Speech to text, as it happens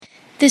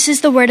This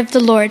is the word of the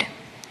Lord.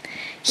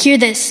 Hear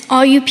this,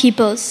 all you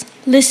peoples.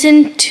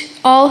 Listen to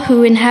all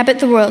who inhabit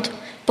the world,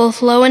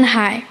 both low and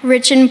high,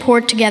 rich and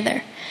poor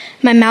together.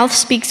 My mouth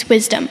speaks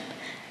wisdom.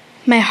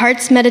 My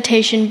heart's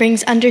meditation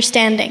brings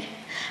understanding.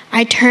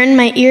 I turn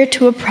my ear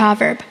to a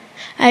proverb.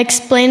 I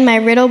explain my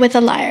riddle with a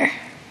lyre.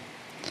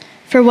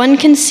 For one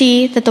can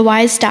see that the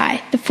wise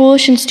die. The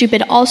foolish and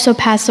stupid also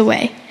pass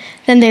away.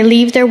 Then they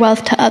leave their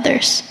wealth to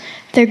others.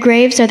 Their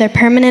graves are their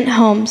permanent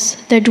homes,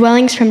 their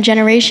dwellings from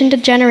generation to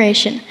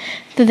generation,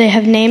 though they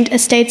have named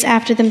estates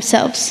after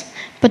themselves.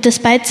 But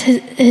despite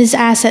his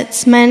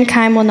assets,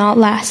 mankind will not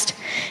last.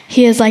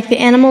 He is like the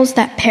animals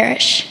that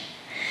perish.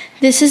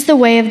 This is the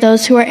way of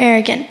those who are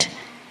arrogant,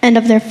 and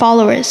of their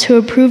followers who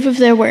approve of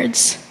their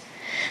words.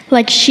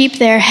 Like sheep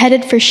they are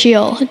headed for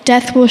Sheol,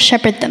 death will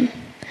shepherd them.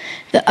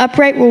 The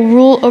upright will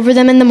rule over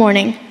them in the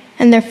morning,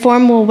 and their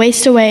form will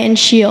waste away in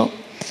Sheol,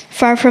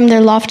 far from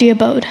their lofty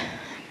abode.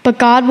 But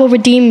God will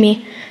redeem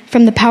me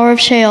from the power of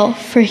Sheol,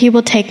 for he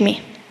will take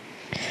me.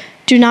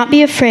 Do not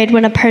be afraid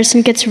when a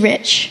person gets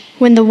rich,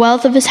 when the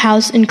wealth of his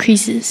house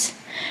increases.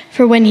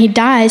 For when he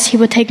dies, he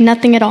will take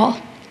nothing at all.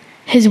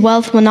 His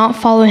wealth will not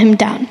follow him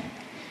down.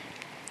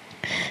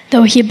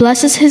 Though he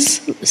blesses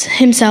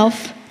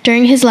himself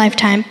during his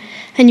lifetime,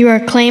 and you are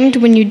acclaimed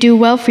when you do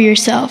well for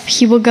yourself,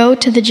 he will go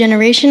to the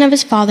generation of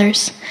his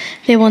fathers.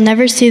 They will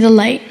never see the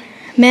light.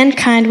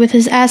 Mankind with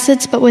his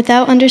assets but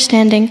without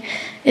understanding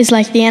is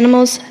like the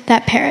animals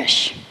that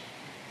perish.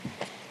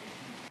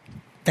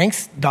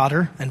 Thanks,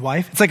 daughter and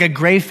wife. It's like a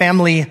Gray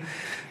family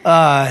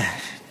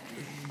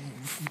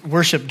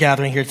worship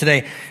gathering here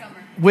today.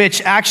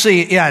 Which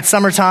actually, it's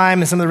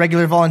summertime and some of the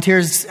regular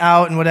volunteers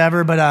out and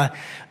whatever, but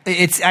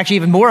it's actually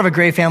even more of a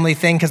Gray family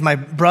thing because my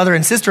brother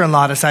and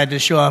sister-in-law decided to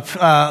show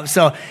up.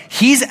 So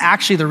he's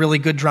actually the really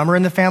good drummer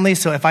in the family.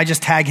 So if I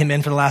just tag him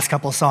in for the last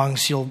couple of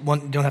songs, you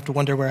don't have to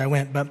wonder where I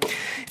went. But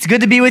it's good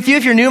to be with you.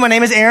 If you're new, my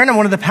name is Aaron. I'm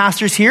one of the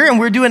pastors here, and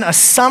we're doing a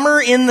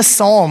Summer in the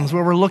Psalms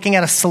where we're looking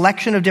at a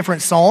selection of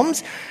different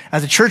Psalms.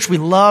 As a church, we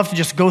love to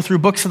just go through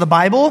books of the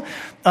Bible.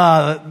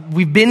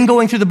 We've been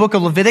going through the book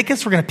of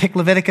Leviticus. We're going to pick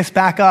Leviticus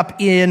back up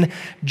in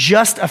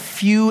just a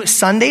few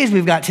Sundays.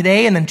 We've got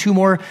today and then 2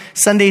 more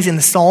Sundays in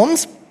the Psalms.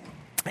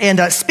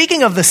 And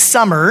speaking of the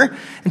summer,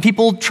 and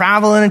people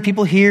traveling, and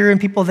people here, and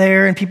people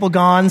there, and people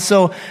gone.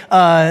 So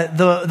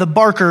the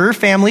Barker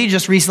family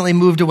just recently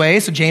moved away.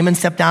 So Jamin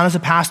stepped down as a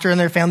pastor, and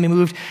their family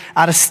moved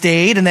out of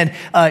state. And then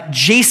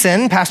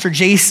Pastor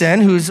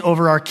Jason, who's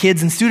over our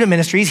kids and student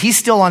ministries, he's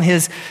still on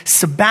his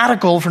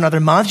sabbatical for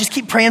another month. Just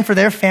keep praying for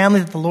their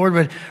family, that the Lord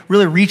would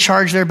really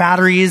recharge their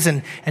batteries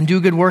and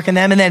do good work in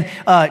them. And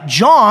then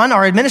John,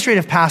 our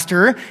administrative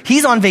pastor,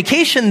 he's on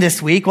vacation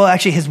this week. Well,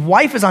 actually, his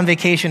wife is on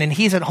vacation, and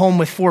he's at home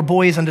with 4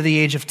 boys under the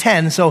age of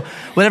 10. So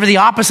whatever the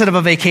opposite of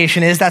a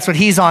vacation is, that's what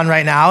he's on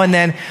right now. And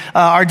then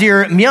our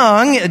dear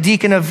Myung, a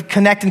deacon of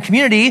Connect and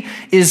Community,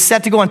 is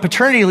set to go on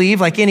paternity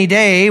leave like any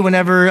day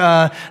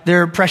whenever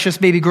their precious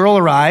baby girl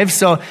arrives.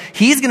 So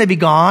he's going to be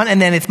gone.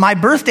 And then it's my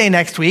birthday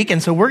next week.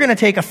 And so we're going to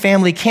take a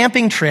family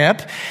camping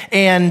trip.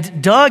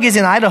 And Doug is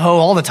in Idaho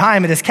all the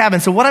time at his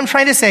cabin. So what I'm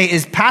trying to say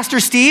is, Pastor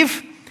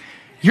Steve,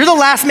 you're the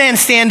last man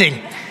standing.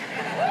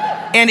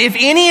 And if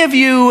any of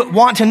you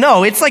want to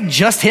know, it's like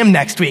just him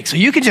next week. So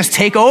you can just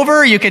take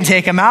over, you can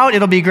take him out,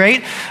 it'll be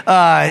great.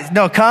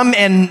 Come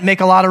and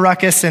make a lot of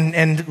ruckus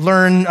and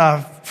learn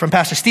from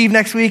Pastor Steve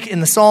next week in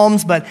the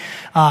Psalms. But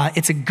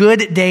it's a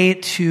good day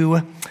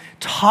to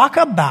talk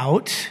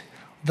about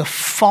the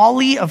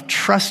folly of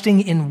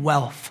trusting in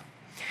wealth.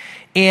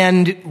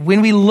 And when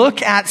we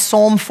look at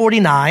Psalm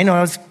 49, I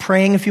was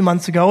praying a few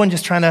months ago and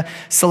just trying to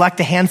select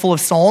a handful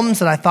of Psalms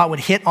that I thought would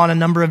hit on a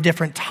number of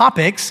different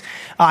topics.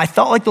 I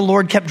felt like the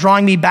Lord kept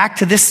drawing me back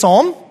to this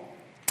Psalm.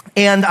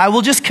 And I will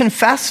just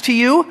confess to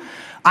you,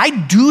 I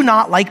do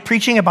not like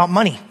preaching about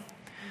money.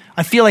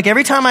 I feel like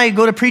every time I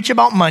go to preach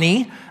about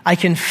money, I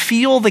can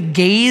feel the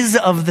gaze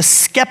of the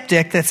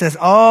skeptic that says,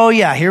 oh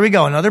yeah, here we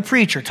go, another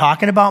preacher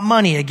talking about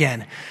money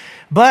again.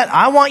 But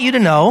I want you to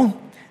know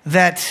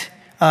that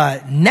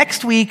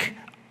next week,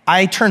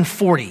 I turn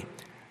 40,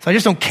 so I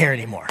just don't care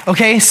anymore.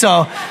 Okay,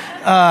 so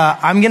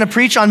I'm gonna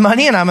preach on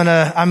money, and I'm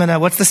gonna.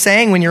 What's the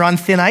saying? When you're on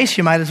thin ice,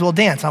 you might as well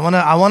dance. I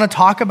wanna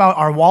talk about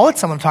our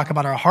wallets. I want to talk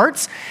about our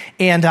hearts,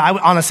 and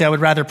honestly, I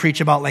would rather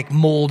preach about like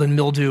mold and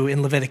mildew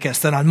in Leviticus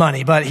than on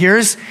money. But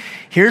here's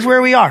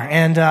where we are,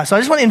 and so I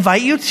just want to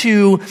invite you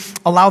to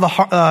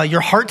allow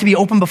your heart to be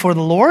open before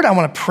the Lord. I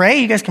want to pray.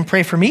 You guys can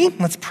pray for me.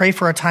 Let's pray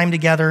for our time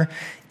together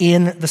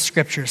in the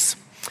Scriptures.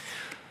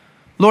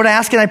 Lord, I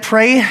ask and I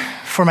pray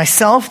for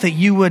myself that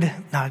you would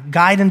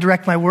guide and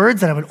direct my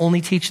words, that I would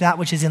only teach that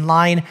which is in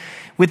line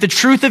with the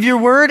truth of your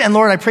word. And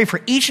Lord, I pray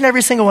for each and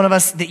every single one of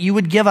us that you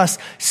would give us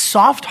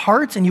soft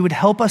hearts and you would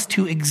help us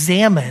to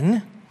examine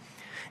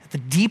at the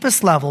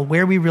deepest level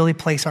where we really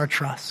place our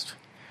trust.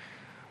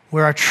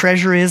 Where our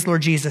treasure is,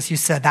 Lord Jesus, you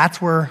said that's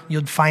where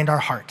you'd find our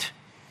heart.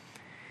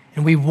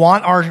 And we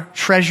want our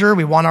treasure,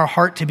 we want our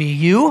heart to be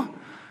you.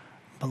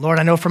 But Lord,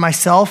 I know for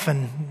myself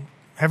and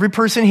every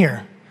person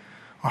here,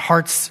 our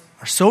hearts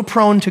are so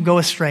prone to go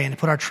astray and to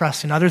put our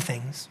trust in other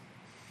things.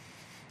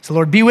 So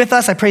Lord, be with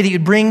us. I pray that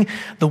you'd bring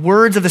the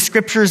words of the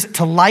scriptures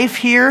to life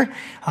here.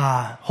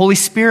 Holy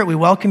Spirit, we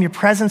welcome your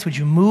presence. Would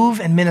you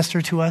move and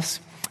minister to us?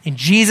 In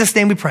Jesus'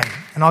 name we pray.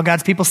 And all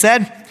God's people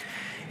said,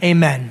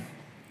 amen.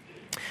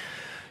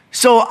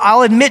 So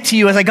I'll admit to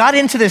you, as I got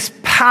into this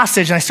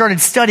passage and I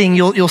started studying,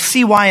 you'll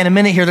see why in a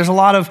minute here. There's a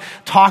lot of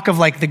talk of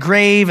like the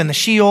grave and the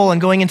Sheol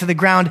and going into the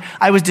ground.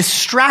 I was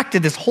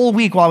distracted this whole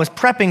week while I was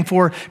prepping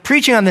for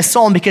preaching on this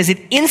psalm because it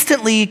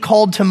instantly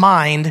called to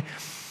mind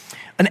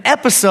an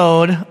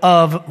episode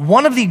of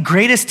one of the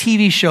greatest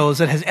TV shows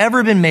that has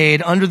ever been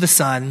made under the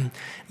sun.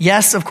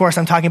 Yes, of course,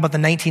 I'm talking about the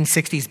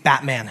 1960s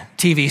Batman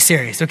TV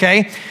series,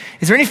 okay?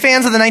 Is there any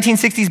fans of the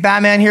 1960s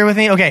Batman here with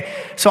me? Okay,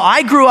 so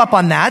I grew up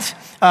on that.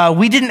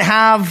 We didn't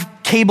have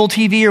cable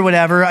TV or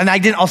whatever, and I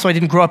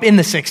didn't grow up in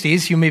the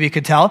 60s, you maybe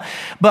could tell,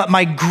 but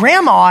my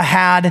grandma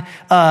had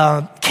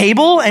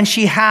cable, and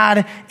she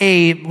had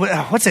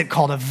what's it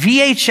called, a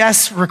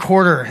VHS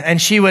recorder,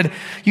 and she would,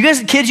 you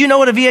guys, kids, you know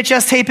what a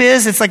VHS tape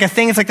is? It's like a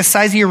thing, it's like the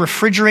size of your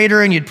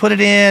refrigerator, and you'd put it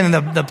in,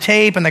 and the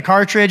tape and the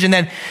cartridge, and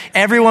then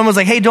everyone was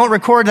like, hey, don't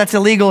record, that's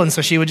illegal, and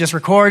so she would just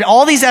record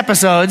all these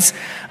episodes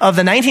of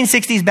the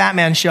 1960s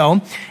Batman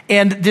show,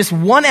 and this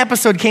one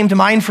episode came to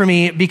mind for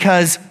me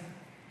because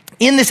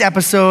in this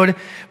episode,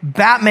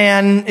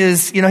 Batman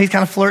is, he's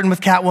kind of flirting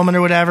with Catwoman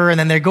or whatever, and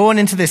then they're going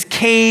into this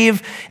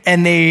cave,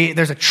 and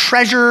there's a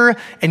treasure,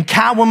 and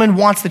Catwoman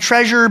wants the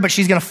treasure, but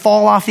she's going to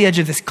fall off the edge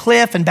of this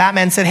cliff, and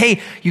Batman said, hey,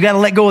 you got to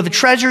let go of the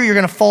treasure, you're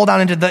going to fall down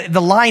into the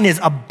line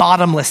is a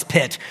bottomless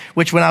pit,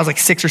 which when I was like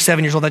 6 or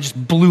 7 years old, that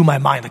just blew my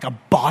mind, like a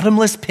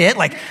bottomless pit?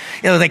 Like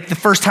the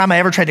first time I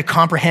ever tried to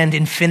comprehend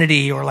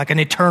infinity or like an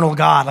eternal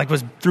God, like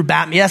was through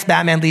Batman. Yes,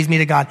 Batman leads me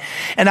to God.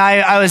 And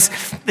I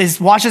was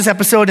watching this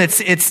episode,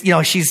 it's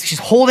she's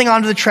holding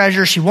on to the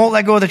treasure. She won't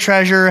let go of the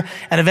treasure.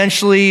 And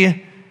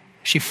eventually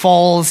she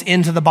falls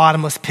into the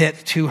bottomless pit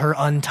to her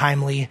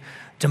untimely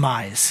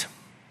demise.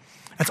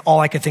 That's all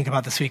I could think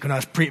about this week when I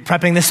was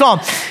prepping this psalm.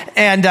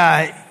 And,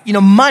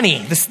 money,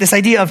 this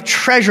idea of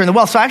treasure and the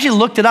wealth. So I actually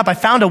looked it up. I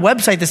found a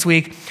website this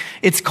week.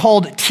 It's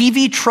called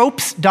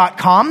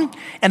tvtropes.com.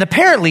 And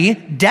apparently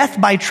death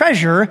by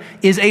treasure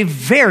is a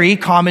very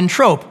common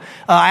trope.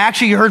 I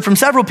actually heard from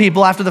several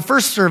people after the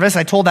first service,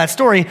 I told that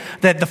story,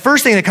 that the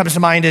first thing that comes to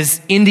mind is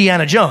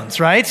Indiana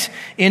Jones, right?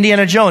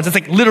 Indiana Jones. It's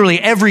like literally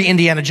every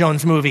Indiana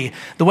Jones movie.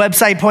 The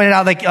website pointed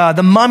out like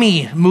the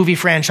Mummy movie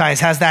franchise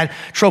has that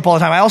trope all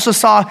the time. I also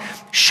saw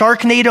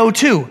Sharknado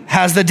 2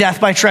 has the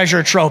death by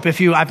treasure trope.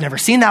 I've never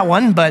seen that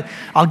one, but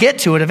I'll get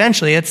to it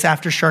eventually. It's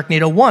after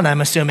Sharknado 1,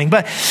 I'm assuming.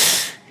 But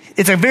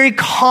it's a very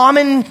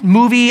common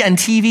movie and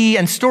TV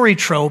and story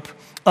trope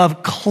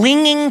of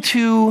clinging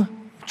to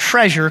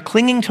treasure,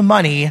 clinging to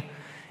money,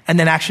 and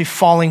then actually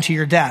falling to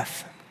your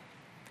death.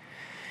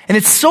 And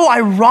it's so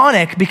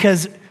ironic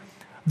because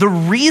the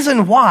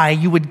reason why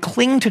you would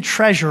cling to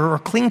treasure or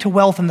cling to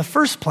wealth in the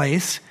first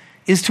place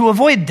is to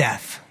avoid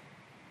death.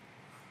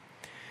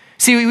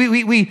 See,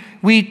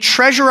 we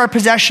treasure our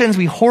possessions,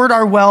 we hoard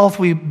our wealth,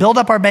 we build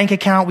up our bank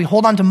account, we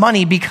hold on to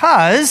money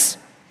because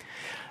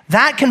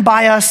that can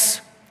buy us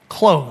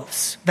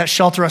clothes that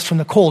shelter us from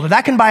the cold, or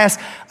that can buy us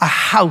a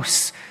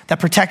house that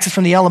protects us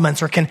from the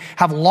elements, or can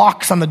have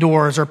locks on the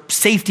doors, or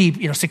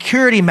safety,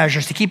 security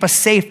measures to keep us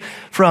safe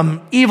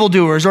from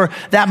evildoers, or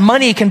that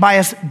money can buy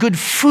us good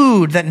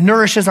food that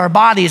nourishes our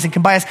bodies and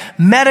can buy us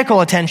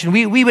medical attention.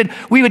 We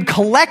would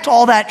collect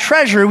all that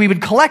treasure, we would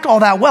collect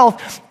all that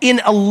wealth in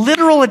a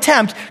literal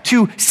attempt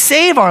to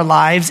save our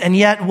lives, and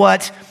yet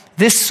what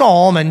this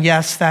psalm, and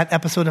yes, that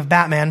episode of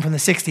Batman from the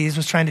 60s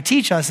was trying to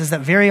teach us is that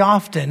very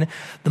often,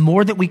 the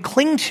more that we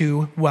cling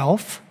to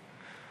wealth,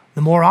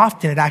 the more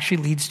often it actually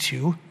leads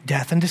to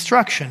death and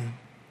destruction.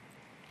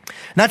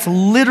 And that's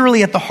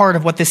literally at the heart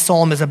of what this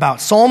psalm is about.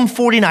 Psalm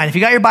 49. If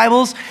you got your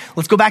Bibles,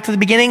 let's go back to the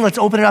beginning. Let's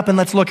open it up and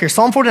let's look here.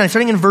 Psalm 49,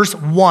 starting in verse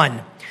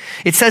 1.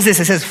 It says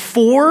this. It says,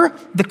 for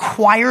the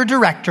choir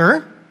director,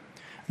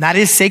 and that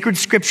is sacred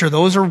scripture.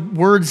 Those are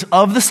words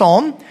of the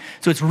psalm.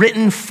 So it's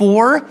written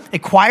for a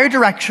choir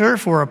director,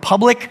 for a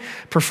public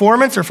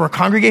performance, or for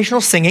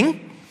congregational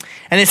singing.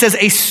 And it says,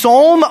 a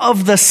psalm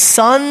of the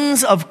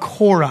sons of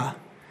Korah.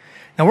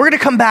 Now, we're going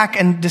to come back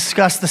and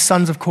discuss the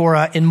sons of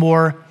Korah in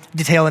more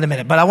detail in a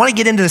minute, but I want to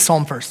get into the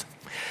psalm first.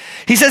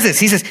 He says this,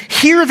 he says,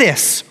 hear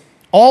this,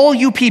 all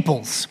you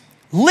peoples,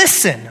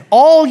 listen,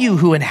 all you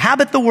who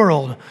inhabit the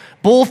world,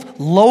 both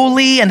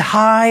lowly and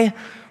high,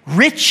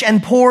 rich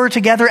and poor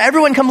together,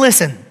 everyone come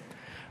listen.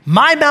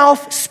 My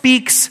mouth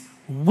speaks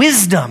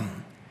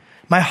wisdom.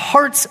 My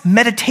heart's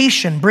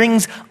meditation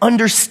brings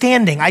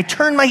understanding. I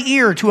turn my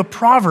ear to a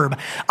proverb.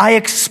 I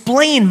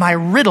explain my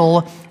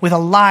riddle with a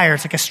lyre.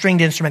 It's like a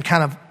stringed instrument,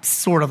 kind of,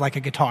 sort of like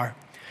a guitar.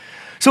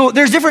 So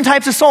there's different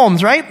types of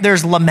psalms, right?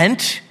 There's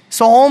lament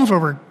psalms where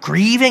we're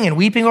grieving and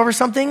weeping over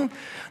something.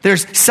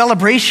 There's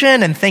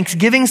celebration and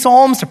thanksgiving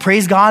psalms to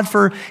praise God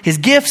for his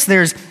gifts.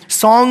 There's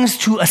songs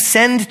to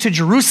ascend to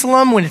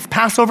Jerusalem when it's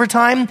Passover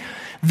time.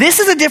 This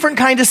is a different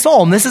kind of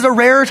psalm. This is a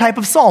rarer type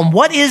of psalm.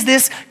 What is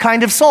this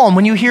kind of psalm?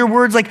 When you hear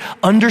words like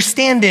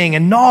understanding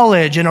and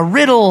knowledge and a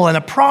riddle and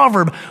a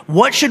proverb,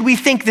 what should we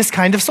think this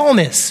kind of psalm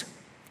is?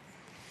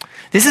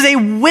 This is a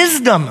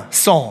wisdom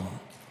psalm.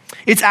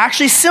 It's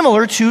actually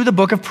similar to the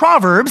book of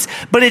Proverbs,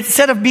 but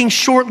instead of being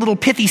short little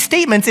pithy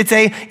statements, it's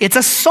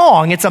a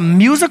song. It's a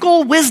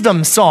musical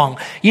wisdom song.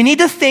 You need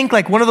to think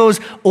like one of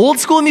those old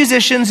school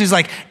musicians who's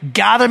like,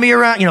 gather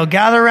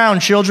around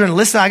children.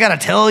 Listen, I got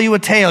to tell you a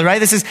tale, right?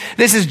 This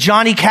is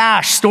Johnny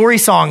Cash story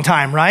song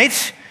time,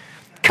 right?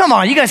 Come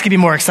on, you guys could be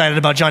more excited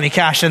about Johnny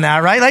Cash than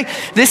that, right? Like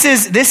this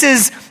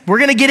is, we're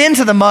going to get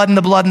into the mud and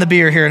the blood and the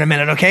beer here in a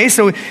minute, okay?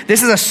 So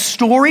this is a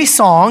story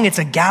song. It's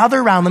a gather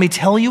around. Let me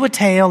tell you a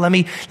tale. Let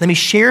me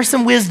share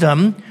some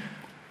wisdom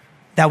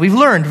that we've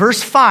learned.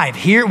 Verse 5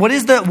 here, what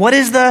is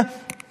the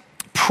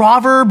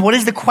proverb? What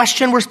is the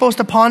question we're supposed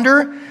to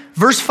ponder?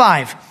 Verse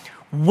 5,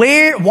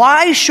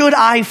 why should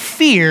I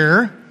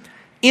fear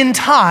in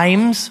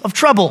times of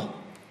trouble?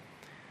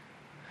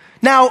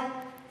 Now,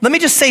 let me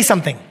just say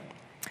something.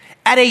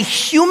 At a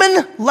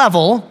human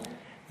level,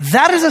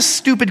 that is a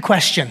stupid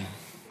question.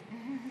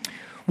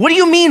 What do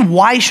you mean,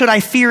 why should I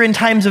fear in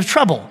times of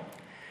trouble?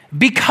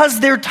 Because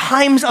they're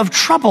times of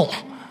trouble.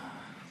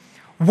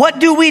 What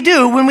do we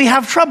do when we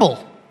have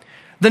trouble?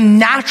 The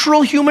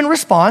natural human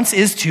response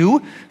is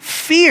to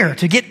fear,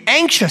 to get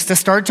anxious, to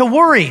start to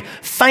worry.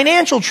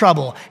 Financial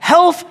trouble,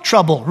 health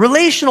trouble,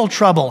 relational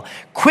trouble.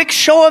 Quick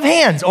show of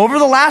hands. Over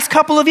the last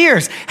couple of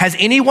years, has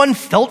anyone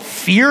felt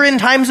fear in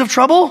times of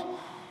trouble?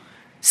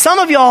 Some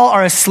of y'all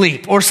are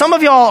asleep, or some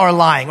of y'all are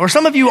lying, or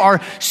some of you are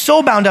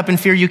so bound up in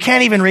fear you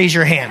can't even raise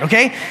your hand,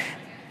 okay?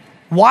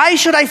 Why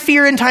should I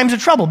fear in times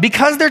of trouble?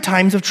 Because they're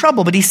times of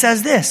trouble. But he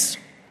says this.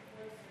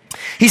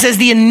 He says,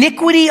 the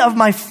iniquity of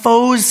my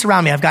foes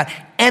surround me. I've got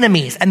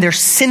enemies, and they're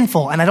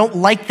sinful, and I don't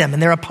like them,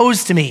 and they're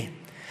opposed to me.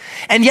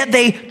 And yet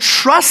they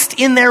trust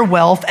in their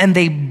wealth, and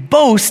they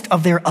boast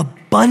of their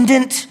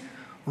abundant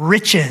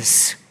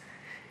riches.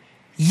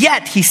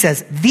 Yet, he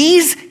says,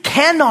 these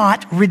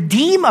cannot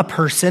redeem a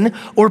person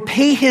or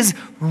pay his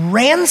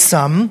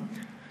ransom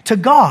to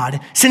God.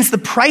 Since the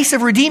price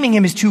of redeeming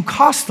him is too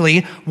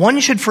costly,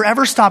 one should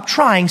forever stop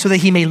trying so that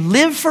he may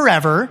live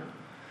forever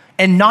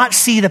and not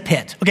see the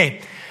pit. Okay,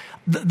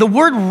 the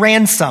word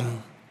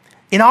ransom,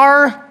 in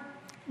our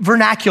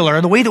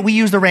vernacular, the way that we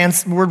use the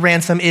word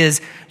ransom is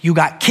you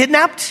got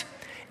kidnapped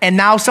and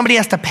now somebody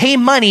has to pay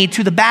money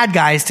to the bad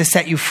guys to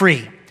set you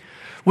free.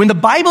 When the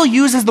Bible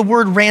uses the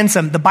word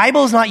ransom, the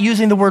Bible is not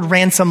using the word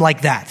ransom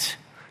like that.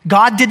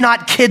 God did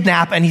not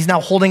kidnap and he's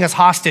now holding us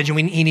hostage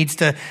and he needs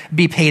to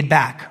be paid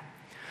back.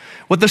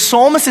 What the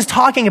psalmist is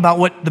talking about,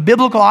 what the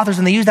biblical authors,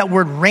 and they use that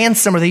word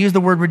ransom or they use the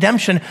word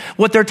redemption,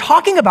 what they're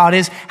talking about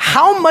is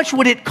how much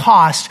would it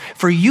cost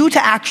for you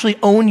to actually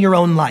own your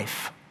own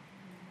life?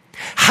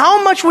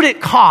 How much would it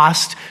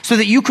cost so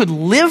that you could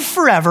live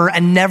forever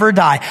and never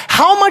die?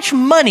 How much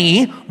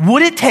money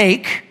would it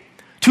take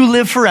to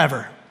live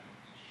forever?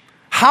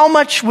 How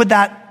much would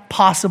that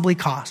possibly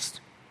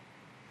cost?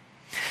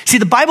 See,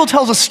 the Bible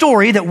tells a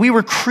story that we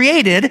were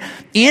created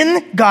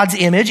in God's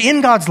image,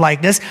 in God's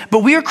likeness, but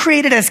we are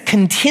created as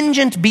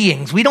contingent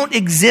beings. We don't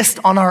exist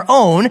on our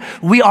own.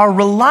 We are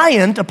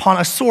reliant upon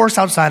a source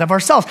outside of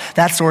ourselves.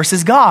 That source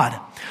is God.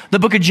 The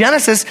book of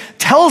Genesis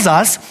tells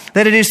us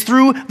that it is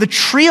through the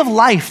tree of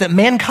life that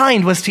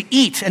mankind was to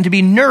eat and to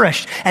be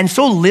nourished and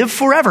so live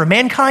forever.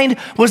 Mankind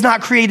was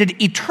not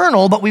created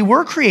eternal, but we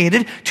were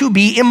created to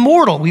be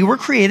immortal. We were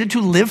created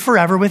to live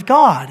forever with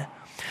God.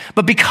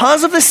 But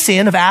because of the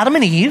sin of Adam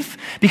and Eve,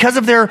 because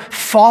of their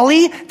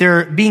folly,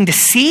 their being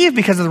deceived,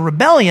 because of the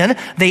rebellion,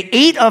 they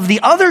ate of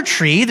the other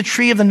tree, the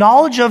tree of the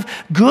knowledge of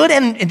good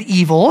and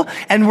evil,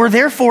 and were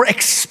therefore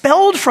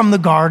expelled from the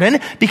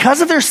garden.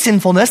 Because of their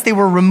sinfulness, they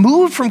were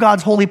removed from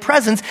God's holy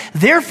presence.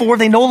 Therefore,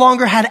 they no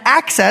longer had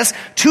access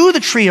to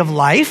the tree of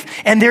life,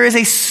 and there is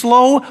a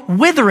slow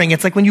withering.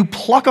 It's like when you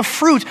pluck a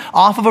fruit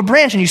off of a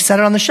branch and you set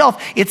it on the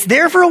shelf. It's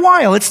there for a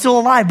while. It's still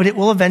alive, but it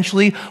will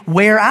eventually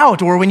wear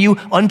out. Or when you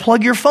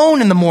unplug your phone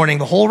in the morning,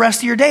 the whole rest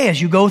of your day,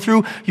 as you go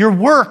through your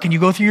work and you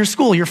go through your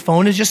school, your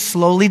phone is just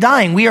slowly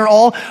dying. We are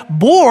all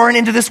born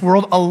into this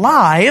world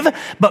alive,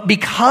 but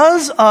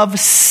because of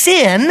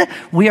sin,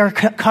 we are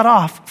cut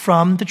off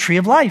from the tree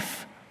of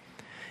life.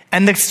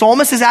 And the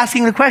psalmist is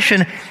asking the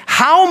question,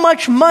 how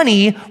much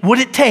money would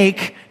it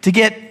take to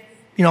get,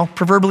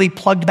 proverbially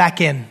plugged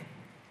back in?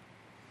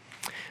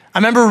 I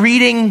remember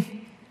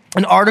reading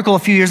an article a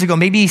few years ago,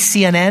 maybe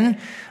CNN,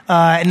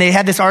 and they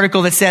had this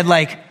article that said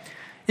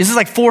this is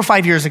 4 or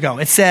 5 years ago.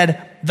 It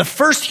said, the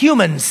first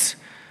humans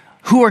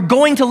who are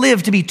going to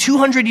live to be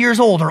 200 years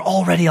old are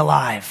already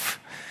alive.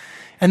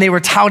 And they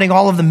were touting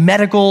all of the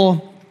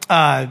medical,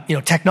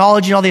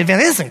 technology and all the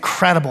advances. This is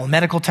incredible.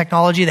 Medical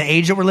technology, the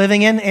age that we're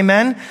living in.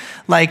 Amen.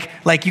 Like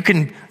you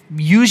can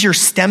use your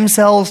stem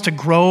cells to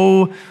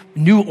grow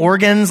new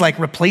organs, like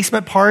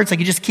replacement parts. Like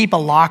you just keep a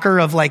locker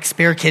of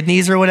spare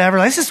kidneys or whatever.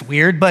 That's just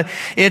weird, but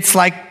it's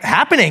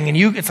happening. And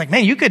you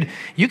could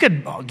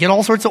get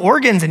all sorts of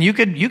organs and you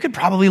could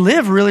probably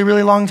live a really,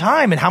 really long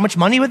time. And how much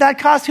money would that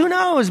cost? Who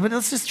knows? But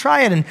let's just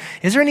try it. And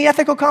is there any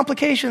ethical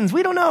complications?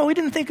 We don't know. We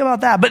didn't think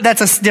about that, but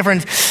that's a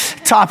different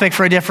topic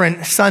for a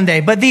different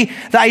Sunday. But the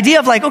idea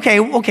of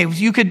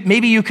you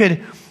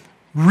could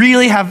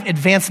really have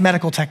advanced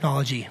medical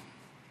technology.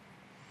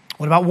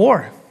 What about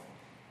war?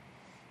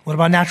 What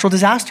about natural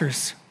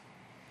disasters?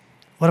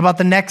 What about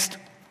the next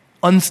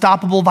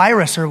unstoppable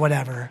virus or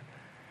whatever?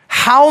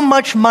 How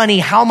much money,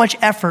 how much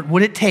effort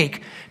would it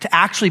take to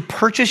actually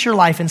purchase your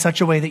life in such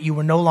a way that you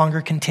were no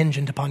longer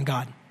contingent upon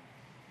God?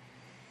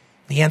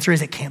 The answer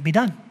is it can't be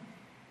done.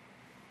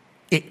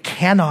 It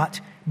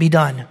cannot be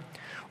done.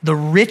 The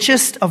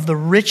richest of the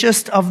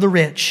richest of the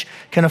rich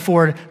can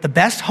afford the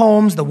best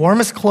homes, the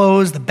warmest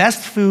clothes, the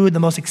best food, the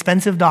most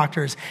expensive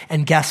doctors.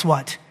 And guess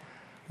what?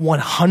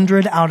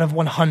 100 out of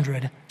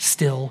 100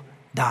 still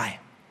die.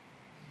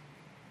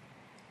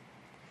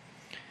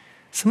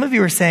 Some of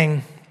you are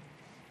saying,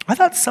 I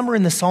thought Summer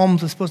in the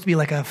Psalms was supposed to be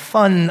like a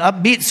fun,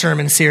 upbeat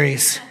sermon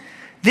series.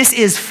 This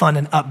is fun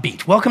and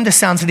upbeat. Welcome to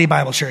Sound City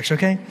Bible Church,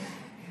 okay?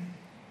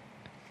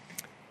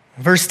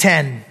 Verse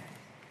 10.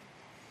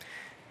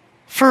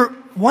 For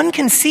one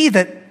can see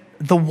that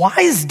the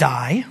wise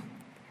die,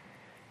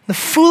 the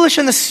foolish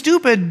and the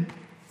stupid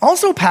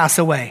also pass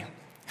away.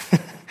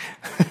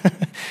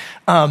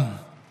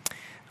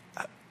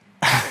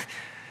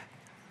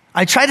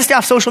 I try to stay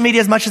off social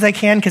media as much as I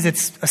can because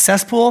it's a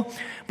cesspool,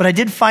 but I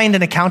did find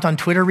an account on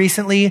Twitter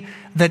recently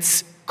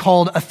that's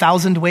called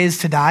 1,000 Ways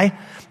to Die.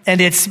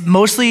 And it's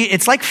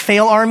like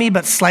Fail Army,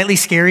 but slightly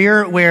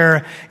scarier,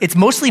 where it's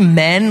mostly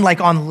men like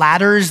on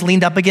ladders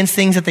leaned up against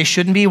things that they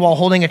shouldn't be while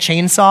holding a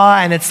chainsaw.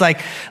 And it's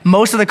like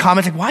most of the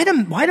comments like,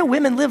 why do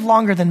women live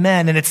longer than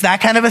men? And it's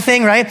that kind of a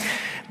thing, right?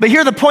 But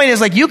here the point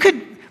is like, you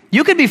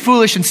could be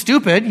foolish and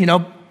stupid,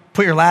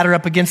 put your ladder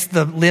up against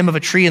the limb of a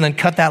tree and then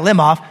cut that limb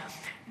off.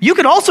 You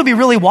could also be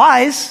really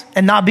wise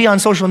and not be on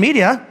social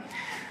media.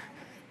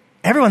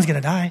 Everyone's going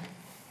to die.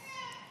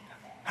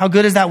 How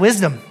good is that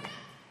wisdom?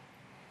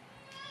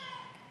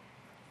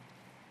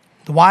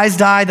 The wise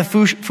die, the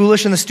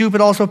foolish and the stupid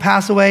also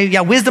pass away.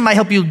 Yeah, wisdom might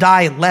help you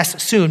die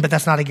less soon, but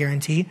that's not a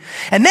guarantee.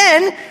 And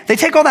then they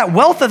take all that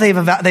wealth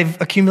that they've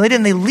accumulated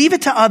and they leave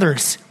it to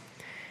others.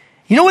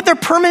 You know what their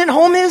permanent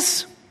home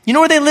is? You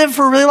know where they live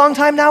for a really long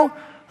time now?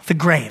 The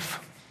grave.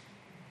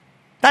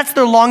 That's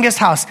their longest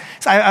house.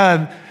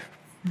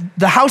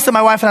 The house that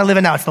my wife and I live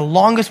in now, it's the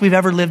longest we've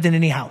ever lived in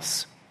any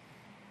house.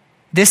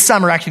 This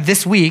summer, actually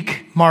this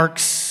week,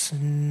 marks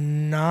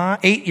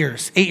 8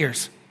 years. 8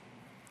 years.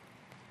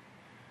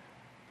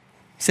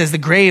 He says the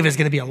grave is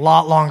going to be a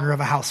lot longer of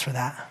a house for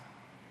that.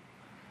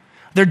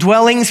 Their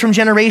dwellings from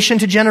generation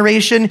to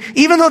generation,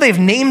 even though they've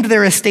named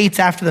their estates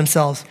after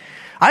themselves.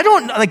 I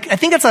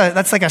think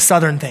that's like a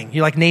Southern thing.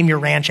 You name your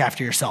ranch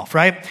after yourself,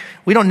 right?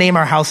 We don't name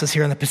our houses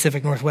here in the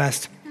Pacific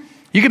Northwest.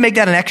 You can make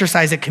that an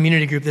exercise at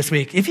community group this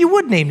week. If you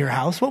would name your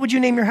house, what would you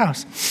name your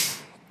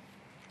house?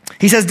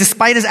 He says,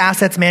 despite his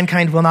assets,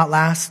 mankind will not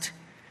last.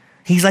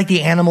 He's like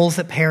the animals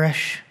that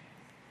perish.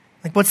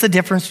 Like, what's the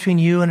difference between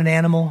you and an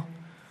animal?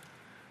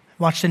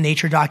 Watched a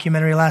nature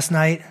documentary last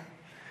night.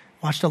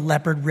 Watched a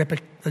leopard rip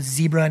a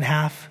zebra in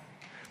half.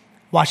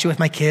 Watched it with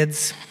my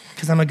kids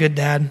because I'm a good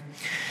dad.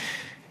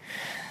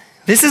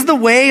 This is the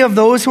way of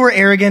those who are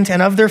arrogant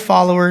and of their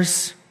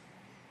followers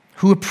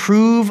who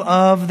approve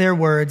of their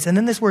words. And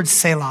then this word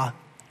Selah,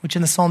 which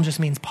in the Psalm just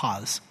means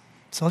pause.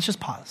 So let's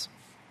just pause.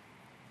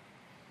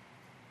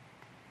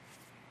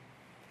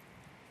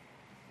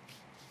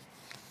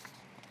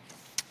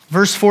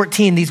 Verse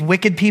 14, these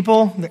wicked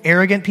people, the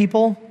arrogant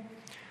people,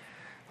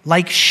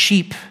 like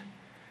sheep,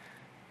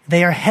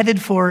 they are headed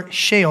for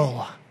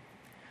Sheol.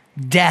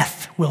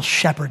 Death will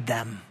shepherd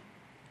them.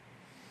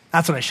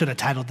 That's what I should have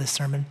titled this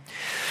sermon.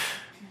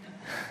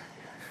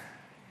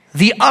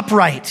 The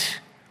upright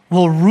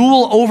will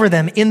rule over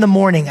them in the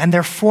morning, and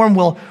their form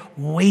will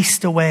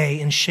waste away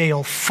in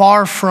Sheol,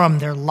 far from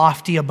their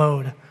lofty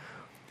abode.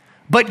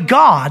 But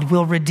God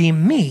will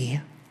redeem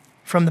me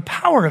from the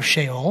power of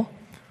Sheol,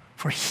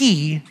 for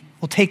he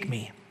will take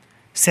me.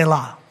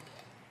 Selah.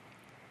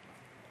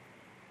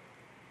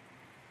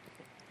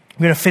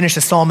 We're going to finish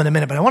the psalm in a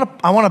minute, but I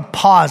want to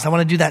pause. I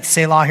want to do that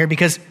Selah here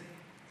because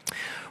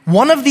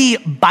one of the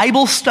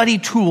Bible study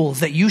tools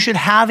that you should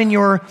have in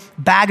your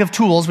bag of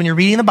tools when you're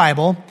reading the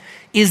Bible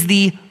is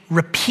the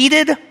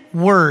repeated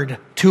word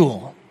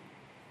tool.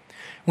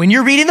 When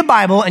you're reading the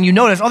Bible and you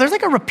notice, there's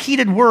like a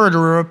repeated word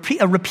or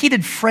a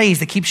repeated phrase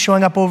that keeps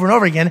showing up over and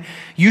over again,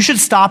 you should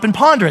stop and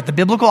ponder it. The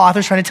biblical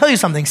author's trying to tell you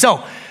something.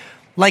 So,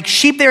 like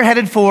sheep, they're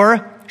headed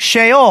for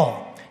Sheol.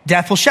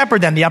 Death will shepherd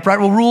them. The upright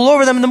will rule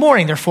over them in the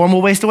morning. Their form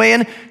will waste away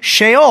in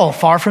Sheol,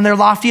 far from their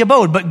lofty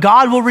abode. But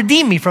God will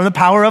redeem me from the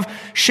power of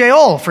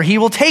Sheol, for he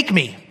will take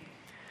me.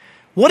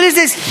 What is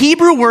this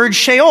Hebrew word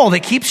Sheol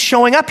that keeps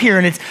showing up here?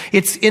 And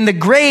it's in the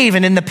grave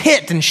and in the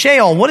pit and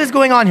Sheol. What is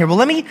going on here? Well,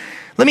 let me,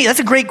 that's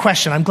a great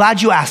question. I'm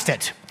glad you asked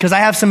it because I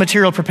have some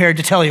material prepared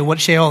to tell you what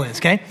Sheol is,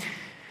 okay?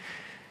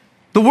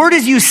 The word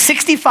is used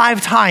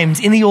 65 times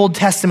in the Old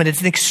Testament.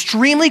 It's an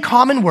extremely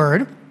common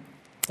word.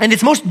 And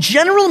its most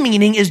general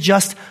meaning is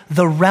just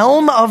the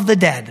realm of the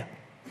dead.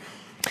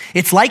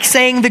 It's like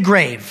saying the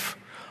grave.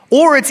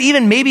 Or it's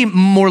even maybe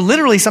more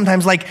literally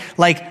sometimes like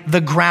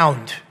the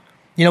ground.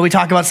 We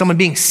talk about someone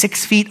being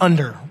 6 feet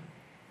under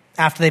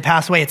after they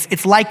pass away.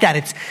 It's like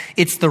that.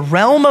 It's the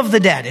realm of the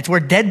dead. It's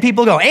where dead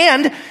people go.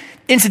 And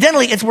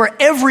Incidentally, it's where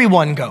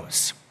everyone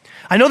goes.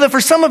 I know that for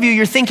some of you,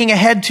 you're thinking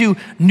ahead to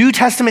New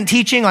Testament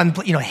teaching on,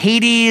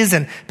 Hades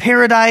and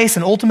paradise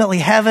and ultimately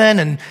heaven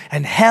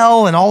and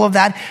hell and all of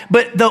that.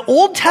 But the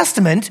Old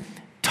Testament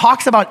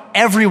talks about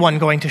everyone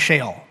going to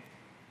Sheol.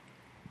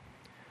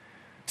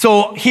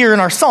 So here in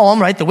our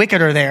psalm, right, the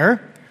wicked are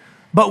there.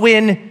 But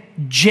when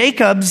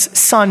Jacob's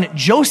son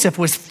Joseph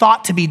was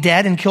thought to be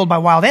dead and killed by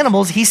wild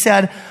animals, he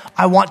said,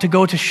 I want to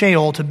go to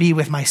Sheol to be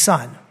with my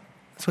son.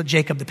 That's what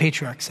Jacob the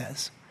patriarch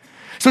says.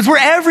 So it's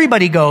where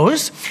everybody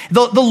goes.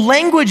 The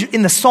language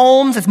in the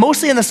Psalms, it's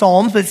mostly in the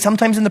Psalms, but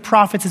sometimes in the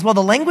prophets as well.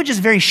 The language is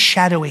very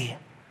shadowy.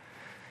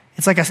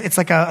 It's like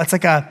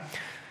a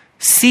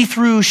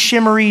see-through,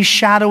 shimmery,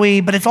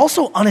 shadowy, but it's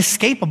also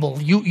unescapable.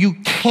 You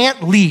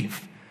can't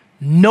leave.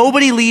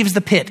 Nobody leaves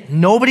the pit.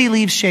 Nobody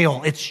leaves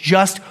Sheol. It's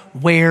just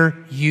where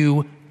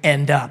you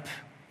end up.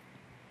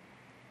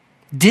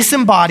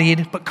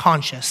 Disembodied but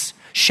conscious,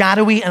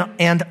 shadowy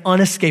and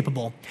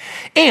unescapable.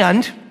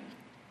 And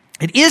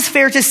it is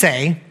fair to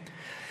say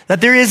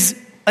that there is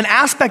an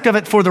aspect of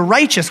it for the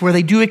righteous where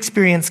they do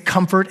experience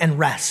comfort and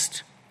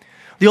rest.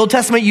 The Old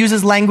Testament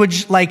uses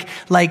language like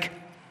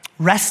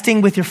resting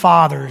with your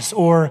fathers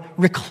or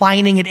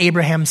reclining at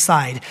Abraham's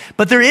side.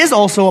 But there is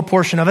also a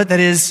portion of it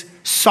that is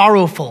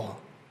sorrowful,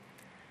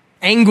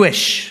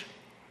 anguish,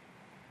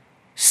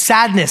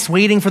 sadness,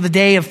 waiting for the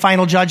day of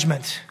final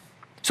judgment.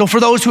 So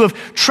for those who have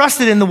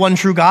trusted in the one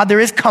true God,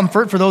 there is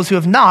comfort. For those who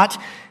have not,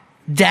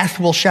 death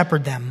will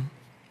shepherd them.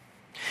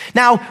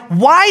 Now,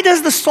 why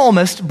does the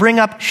psalmist bring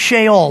up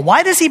Sheol?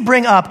 Why does he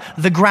bring up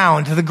the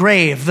ground, the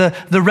grave,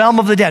 the realm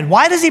of the dead?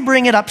 Why does he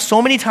bring it up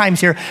so many times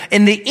here?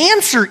 And the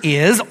answer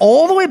is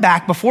all the way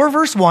back before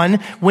verse 1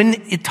 when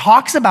it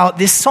talks about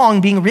this song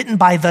being written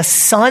by the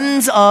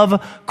sons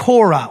of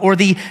Korah or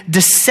the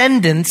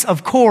descendants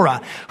of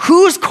Korah.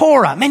 Who's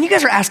Korah? Man, you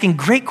guys are asking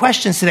great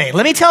questions today.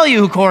 Let me tell you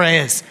who Korah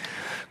is.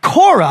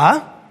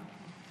 Korah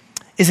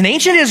is an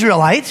ancient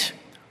Israelite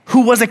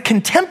who was a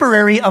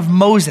contemporary of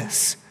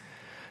Moses.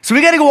 So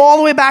we got to go all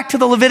the way back to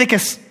the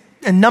Leviticus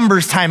and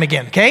Numbers time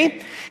again,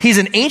 okay? He's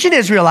an ancient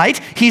Israelite.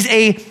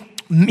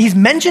 He's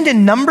mentioned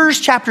in Numbers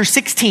chapter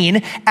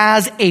 16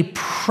 as a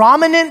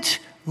prominent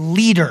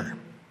leader.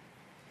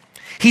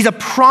 He's a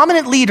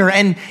prominent leader,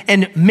 and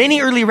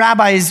many early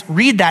rabbis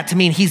read that to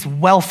mean he's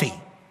wealthy.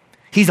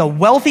 He's a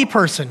wealthy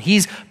person.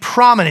 He's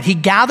prominent. He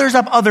gathers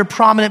up other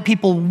prominent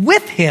people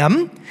with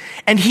him,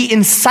 and he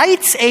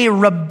incites a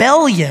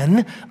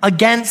rebellion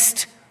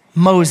against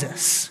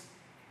Moses.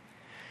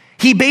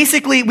 He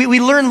basically, we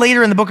learn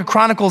later in the book of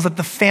Chronicles that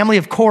the family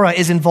of Korah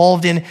is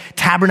involved in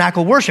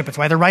tabernacle worship. It's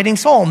why they're writing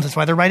psalms. It's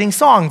why they're writing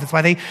songs. It's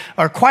why they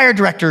are choir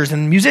directors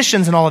and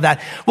musicians and all of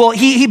that. Well,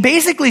 he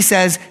basically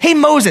says, hey,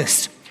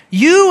 Moses,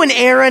 you and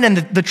Aaron and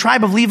the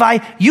tribe of Levi,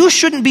 you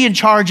shouldn't be in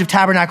charge of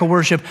tabernacle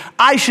worship.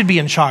 I should be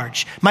in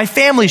charge. My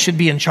family should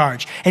be in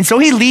charge. And so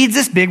he leads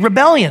this big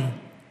rebellion.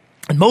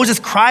 And Moses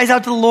cries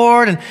out to the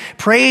Lord and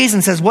prays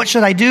and says, what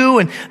should I do?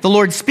 And the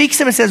Lord speaks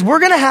to him and says, we're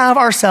going to have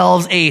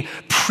ourselves a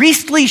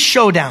priestly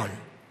showdown.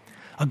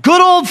 A good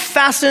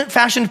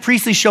old-fashioned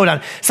priestly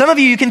showdown. Some of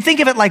you can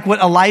think of it like what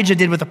Elijah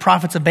did with the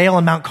prophets of Baal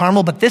on Mount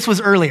Carmel, but this was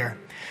earlier.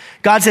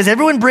 God says,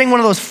 everyone bring one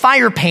of those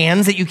fire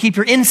pans that you keep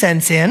your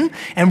incense in,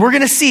 and we're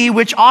going to see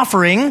which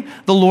offering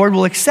the Lord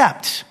will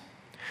accept.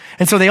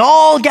 And so they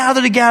all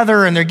gather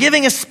together, and they're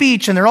giving a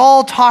speech, and they're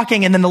all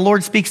talking, and then the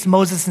Lord speaks to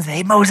Moses and says,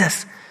 hey,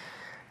 Moses,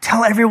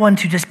 tell everyone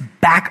to just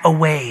back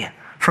away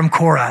from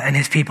Korah and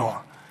his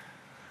people.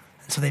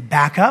 And so they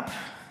back up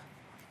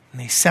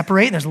and they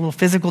separate. There's a little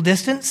physical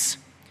distance.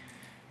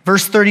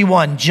 Verse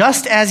 31,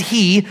 just as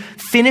he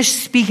finished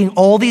speaking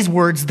all these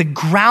words, the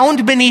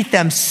ground beneath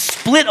them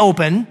split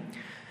open.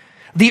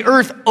 The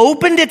earth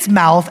opened its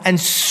mouth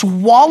and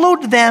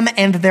swallowed them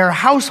and their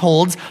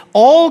households,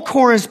 all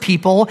Korah's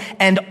people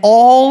and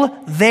all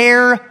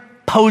their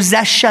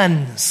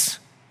possessions.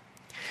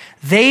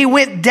 They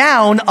went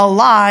down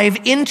alive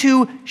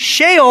into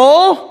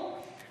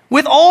Sheol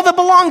with all that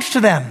belonged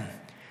to them.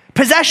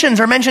 Possessions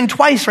are mentioned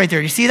twice right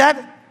there. You see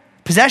that?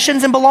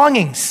 Possessions and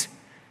belongings.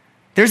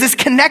 There's this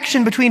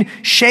connection between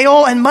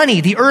Sheol and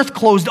money. The earth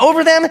closed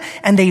over them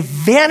and they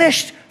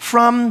vanished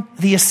from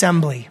the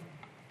assembly.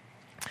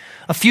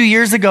 A few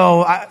years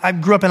ago, I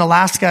grew up in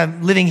Alaska.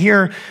 Living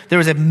here, there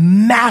was a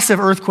massive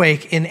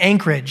earthquake in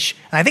Anchorage.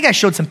 And I think I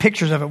showed some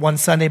pictures of it one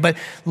Sunday, but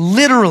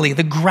literally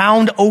the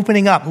ground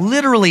opening up,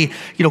 literally,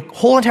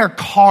 whole entire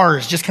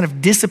cars just kind of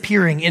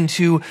disappearing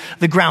into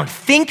the ground.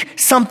 Think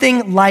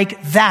something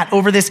like that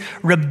over this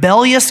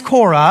rebellious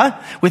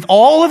Korah with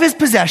all of his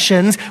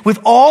possessions, with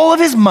all of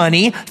his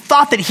money,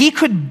 thought that he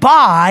could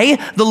buy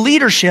the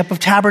leadership of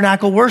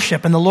tabernacle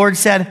worship. And the Lord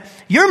said,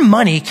 your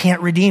money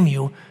can't redeem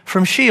you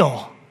from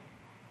Sheol.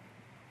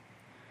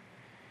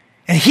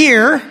 And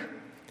here,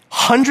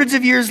 hundreds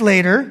of years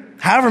later,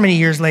 however many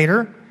years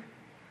later,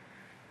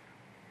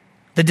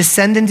 the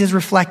descendant is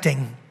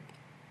reflecting,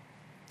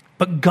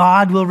 but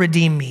God will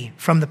redeem me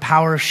from the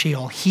power of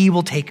Sheol. He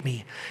will take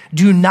me.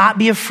 Do not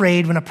be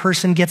afraid when a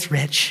person gets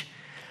rich,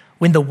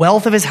 when the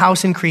wealth of his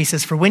house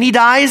increases, for when he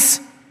dies,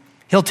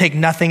 he'll take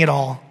nothing at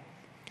all.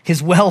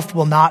 His wealth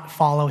will not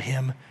follow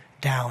him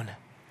down.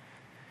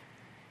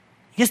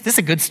 Yes, this is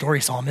a good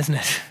story psalm, isn't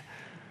it?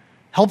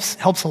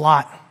 Helps a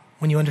lot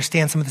when you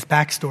understand some of this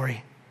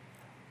backstory.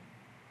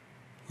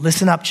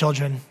 Listen up,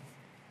 children.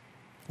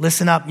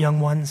 Listen up, young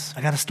ones.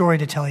 I got a story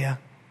to tell you.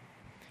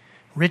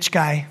 Rich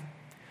guy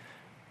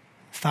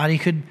thought he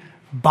could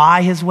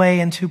buy his way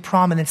into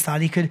prominence,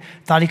 thought he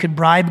could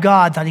bribe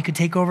God, thought he could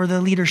take over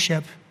the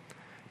leadership.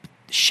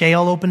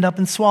 Sheol opened up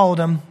and swallowed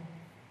him.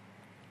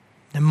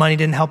 And money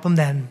didn't help him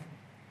then.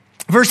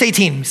 Verse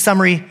 18,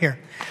 summary here.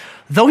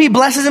 Though he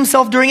blesses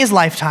himself during his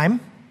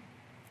lifetime,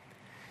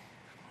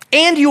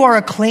 and you are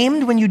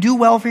acclaimed when you do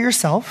well for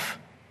yourself,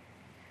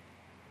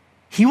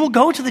 he will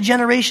go to the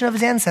generation of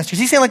his ancestors.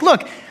 He's saying, like,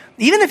 look,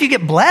 even if you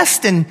get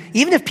blessed and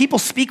even if people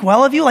speak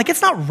well of you, like,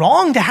 it's not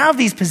wrong to have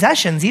these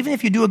possessions, even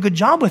if you do a good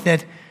job with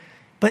it,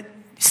 but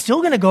still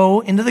going to go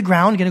into the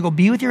ground, going to go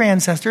be with your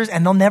ancestors,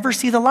 and they'll never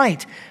see the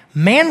light.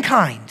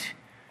 Mankind,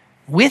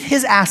 with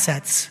his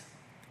assets,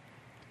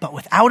 but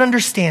without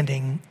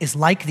understanding, is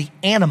like the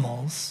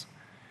animals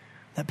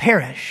that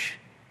perish.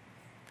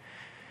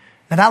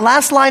 Now that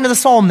last line of the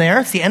psalm there,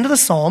 it's the end of the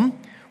psalm.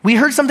 We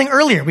heard something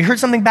earlier. We heard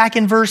something back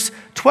in verse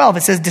 12.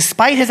 It says,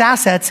 despite his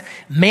assets,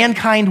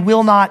 mankind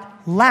will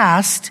not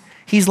last.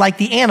 He's like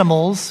the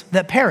animals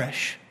that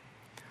perish.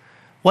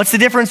 What's the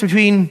difference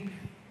between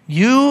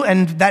you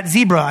and that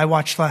zebra I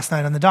watched last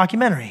night on the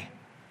documentary?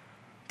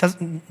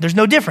 There's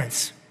no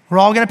difference. We're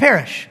all going to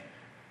perish.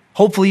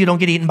 Hopefully you don't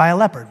get eaten by a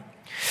leopard.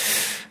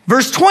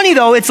 Verse 20,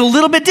 though, it's a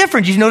little bit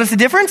different. Did you notice the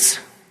difference?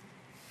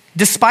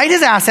 Despite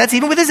his assets,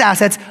 even with his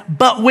assets,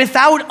 but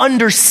without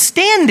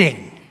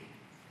understanding,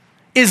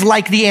 is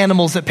like the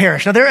animals that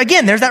perish. Now,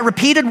 there's that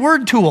repeated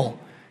word tool.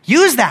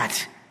 Use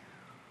that.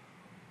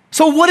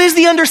 So what is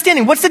the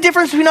understanding? What's the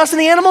difference between us and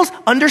the animals?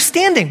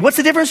 Understanding. What's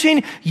the difference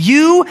between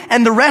you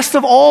and the rest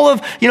of all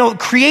of,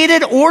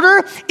 created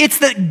order? It's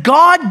that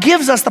God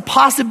gives us the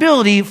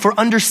possibility for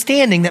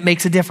understanding that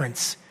makes a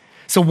difference.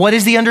 So what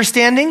is the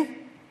understanding?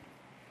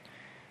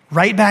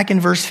 Right back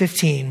in verse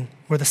 15,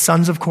 where the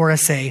sons of Korah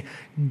say,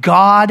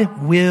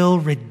 God will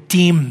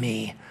redeem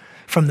me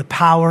from the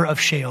power of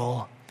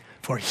Sheol,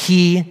 for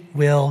he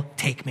will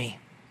take me.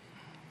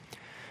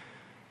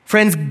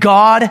 Friends,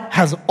 God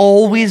has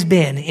always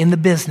been in the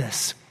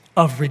business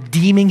of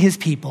redeeming his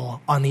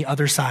people on the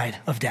other side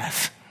of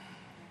death.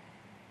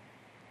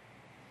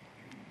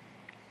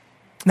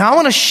 Now I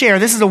want to share,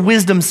 this is a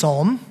wisdom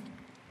psalm,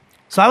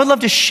 so I would love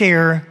to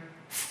share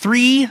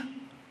 3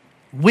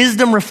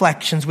 wisdom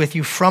reflections with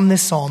you from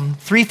this psalm,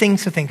 3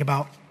 things to think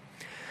about.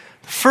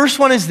 The first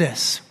one is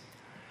this: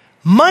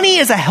 money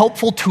is a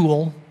helpful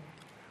tool,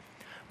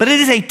 but it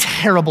is a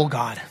terrible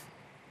God.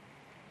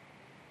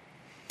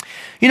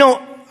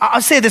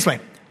 I'll say it this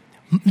way.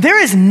 There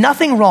is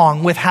nothing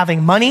wrong with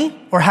having money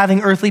or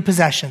having earthly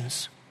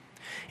possessions.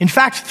 In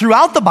fact,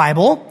 throughout the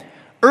Bible,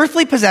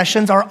 earthly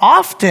possessions are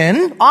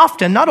often,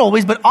 not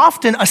always, but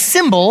often a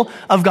symbol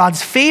of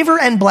God's favor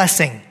and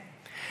blessing.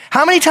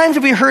 How many times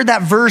have we heard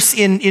that verse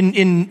in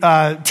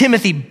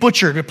Timothy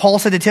butchered? Paul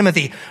said to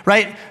Timothy,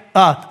 right?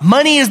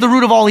 Money is the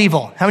root of all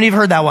evil. How many have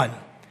heard that one?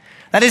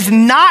 That is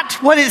not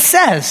what it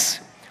says.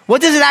 What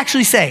does it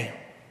actually say?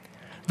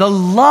 The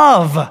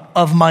love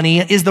of money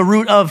is the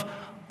root of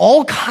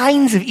all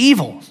kinds of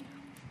evils.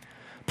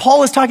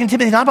 Paul is talking to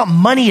Timothy not about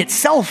money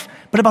itself,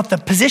 but about the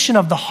position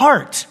of the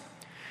heart.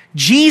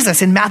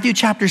 Jesus in Matthew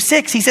chapter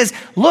 6, he says,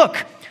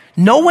 look,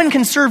 no one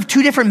can serve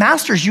 2 different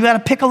masters. You got to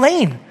pick a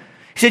lane.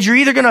 He said, you're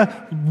either going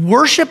to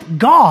worship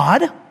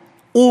God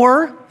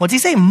or, what's he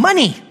say?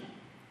 Money.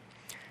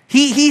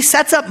 He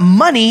sets up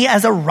money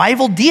as a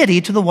rival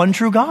deity to the one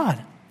true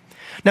God.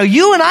 Now,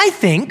 you and I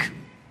think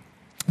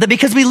that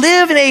because we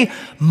live in a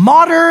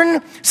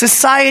modern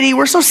society,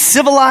 we're so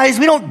civilized,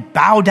 we don't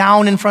bow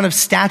down in front of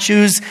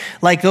statues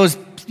like those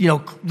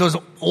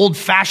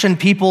old-fashioned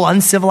people,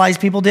 uncivilized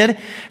people did.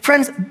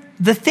 Friends,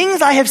 the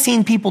things I have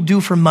seen people do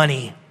for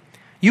money,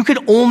 you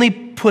could only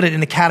put it in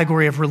the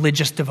category of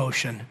religious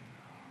devotion.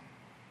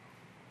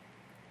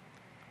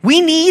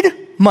 We need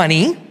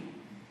money.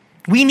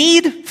 We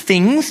need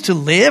things to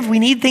live. We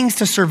need things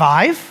to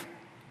survive.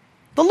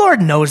 The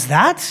Lord knows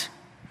that.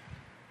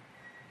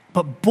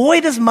 But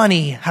boy, does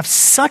money have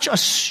such a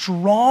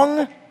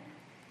strong,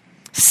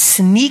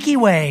 sneaky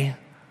way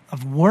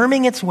of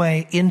worming its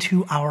way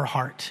into our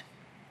heart,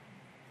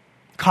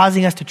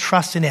 causing us to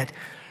trust in it.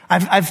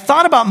 I've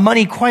thought about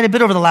money quite a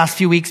bit over the last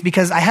few weeks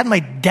because I had my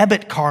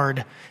debit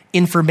card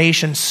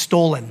information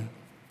stolen.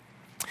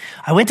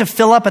 I went to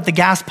fill up at the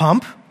gas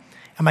pump,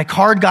 and my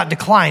card got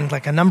declined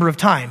like a number of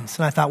times.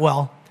 And I thought,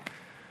 well,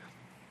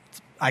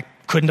 I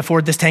couldn't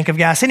afford this tank of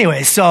gas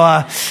anyway. So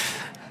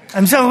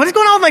what is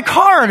going on with my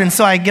card? And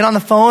so I get on the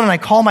phone and I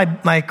call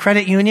my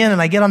credit union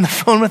and I get on the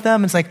phone with them.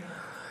 And it's like,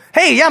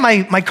 hey, yeah,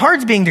 my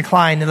card's being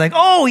declined. And they're like,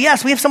 oh,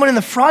 yes, we have someone in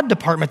the fraud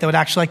department that would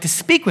actually like to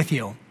speak with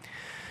you.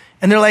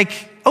 And they're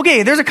like,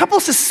 okay, there's a couple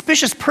of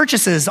suspicious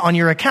purchases on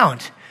your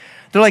account.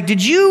 They're like,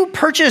 did you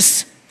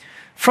purchase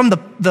from the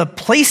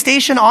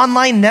PlayStation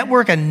Online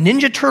Network a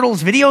Ninja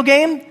Turtles video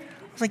game?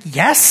 I was like,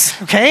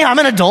 yes, okay, I'm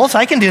an adult.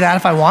 I can do that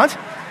if I want.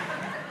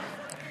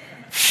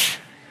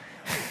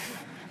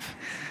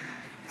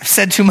 I've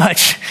said too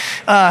much.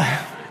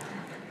 They're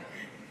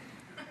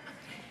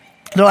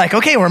like,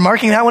 okay, we're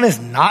marking that one as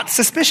not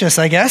suspicious,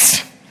 I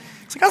guess.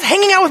 It's like, I was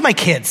hanging out with my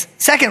kids.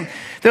 Second,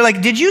 they're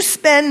like, did you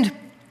spend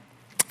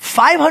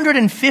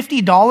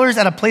 $550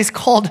 at a place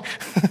called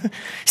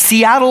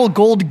Seattle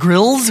Gold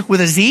Grills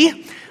with a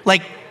Z?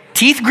 Like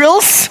teeth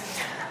grills?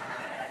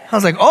 I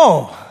was like,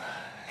 oh,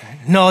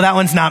 no, that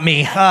one's not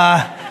me.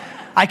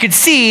 I could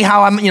see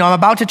how I'm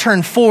about to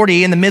turn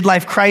 40 in the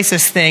midlife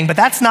crisis thing, but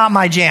that's not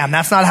my jam.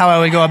 That's not how I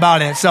would go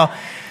about it.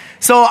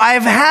 So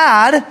I've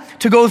had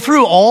to go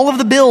through all of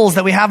the bills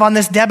that we have on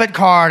this debit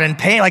card and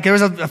pay. Like there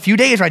was a few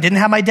days where I didn't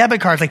have my debit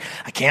cards. Like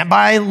I can't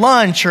buy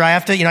lunch, or I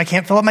have to, I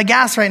can't fill up my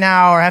gas right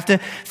now, or I have to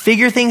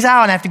figure things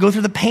out, and I have to go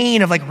through the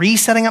pain of like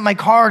resetting up my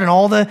card and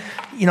all the,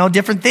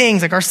 different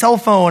things like our cell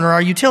phone or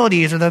our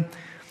utilities or the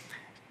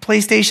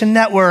PlayStation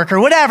Network or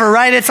whatever,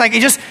 right? It's like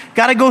you just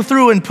got to go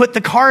through and put the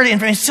card in.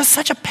 It's just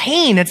such a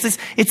pain. It's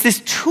this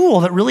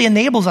tool that really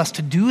enables us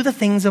to do the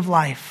things of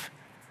life.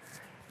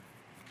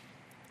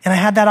 And I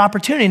had that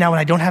opportunity now when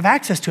I don't have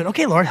access to it.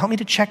 Okay, Lord, help me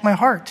to check my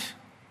heart.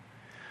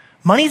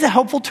 Money is a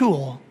helpful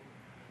tool,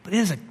 but it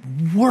is a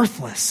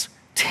worthless,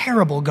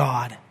 terrible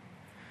God.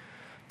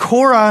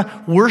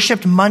 Korah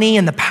worshiped money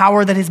and the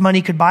power that his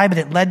money could buy, but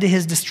it led to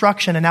his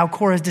destruction. And now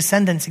Korah's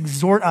descendants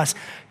exhort us,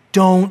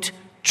 don't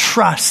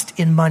trust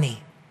in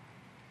money.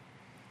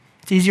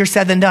 It's easier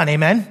said than done,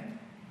 amen?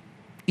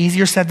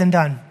 Easier said than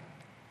done.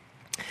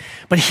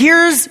 But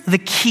here's the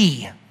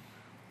key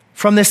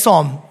from this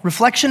psalm.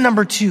 Reflection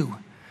number 2.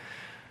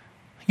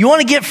 You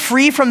want to get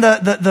free from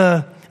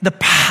the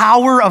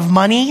power of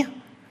money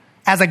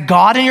as a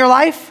god in your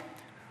life?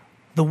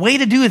 The way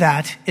to do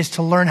that is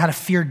to learn how to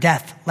fear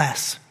death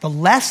less. The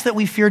less that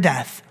we fear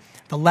death,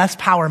 the less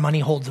power money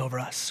holds over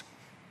us.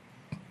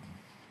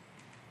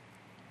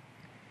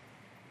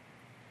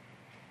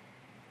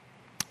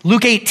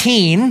 Luke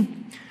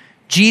 18,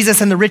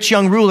 Jesus and the rich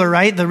young ruler,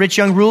 right? The rich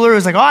young ruler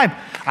is like, oh,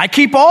 I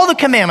keep all the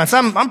commandments.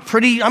 I'm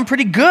pretty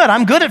good.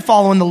 I'm good at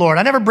following the Lord.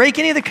 I never break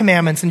any of the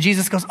commandments. And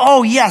Jesus goes,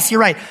 oh, yes, you're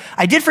right.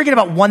 I did forget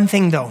about one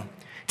thing, though.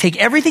 Take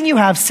everything you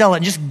have, sell it,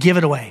 and just give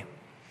it away.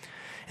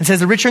 And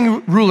says the rich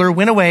young ruler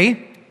went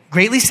away,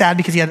 greatly sad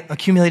because he had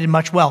accumulated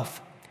much wealth.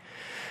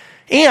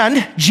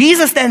 And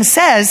Jesus then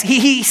says,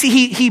 this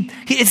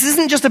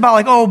isn't just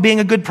about like, being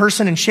a good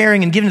person and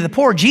sharing and giving to the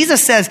poor.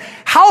 Jesus says,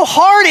 how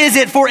hard is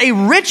it for a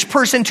rich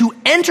person to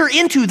enter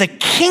into the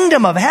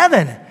kingdom of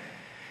heaven?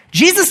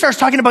 Jesus starts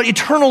talking about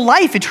eternal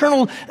life,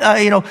 eternal,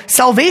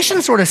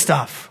 salvation sort of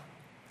stuff.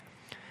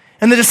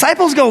 And the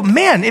disciples go,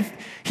 man,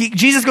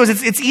 Jesus goes,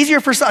 it's easier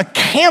for a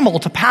camel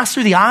to pass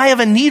through the eye of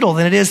a needle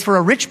than it is for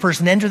a rich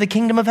person to enter the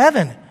kingdom of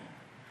heaven.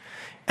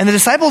 And the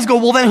disciples go,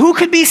 well, then who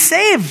could be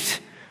saved?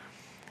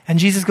 And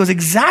Jesus goes,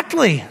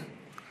 exactly.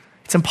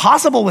 It's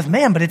impossible with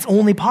man, but it's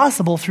only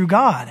possible through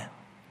God.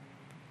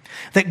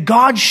 That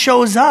God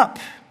shows up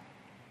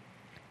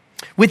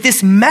with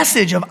this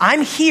message of,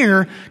 I'm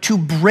here to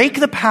break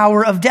the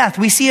power of death.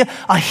 We see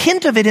a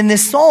hint of it in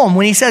this psalm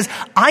when he says,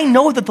 I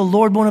know that the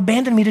Lord won't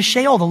abandon me to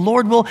Sheol. The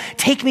Lord will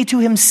take me to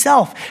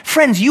himself.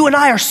 Friends, you and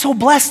I are so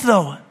blessed,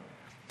 though,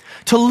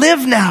 to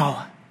live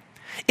now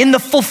in the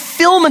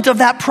fulfillment of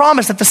that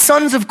promise that the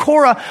sons of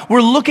Korah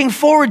were looking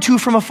forward to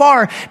from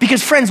afar.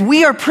 Because, friends,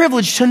 we are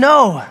privileged to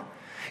know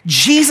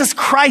Jesus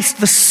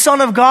Christ, the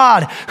Son of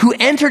God, who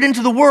entered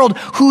into the world,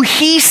 who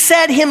he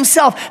said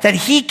himself that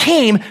he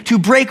came to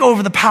break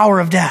over the power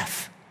of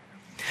death.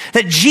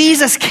 That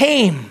Jesus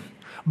came,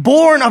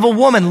 born of a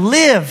woman,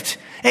 lived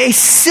a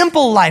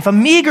simple life, a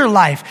meager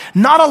life,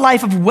 not a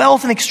life of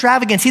wealth and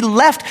extravagance. He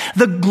left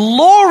the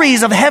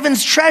glories of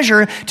heaven's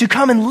treasure to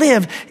come and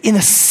live in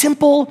a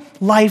simple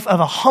life of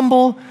a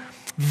humble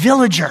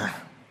villager.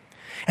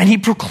 And he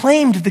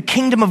proclaimed the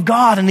kingdom of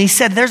God, and he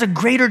said, there's a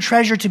greater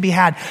treasure to be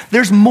had.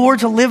 There's more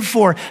to live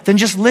for than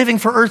just living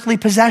for earthly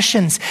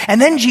possessions.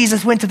 And then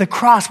Jesus went to the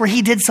cross where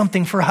he did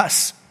something for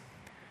us.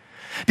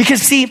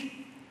 Because see,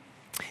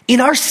 in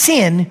our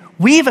sin,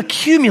 we've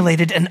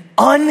accumulated an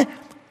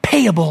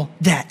unpayable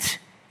debt.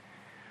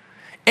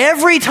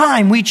 Every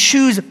time we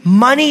choose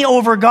money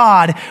over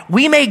God,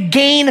 we may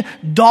gain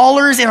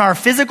dollars in our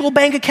physical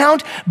bank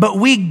account, but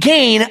we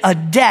gain a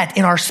debt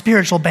in our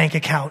spiritual bank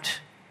account.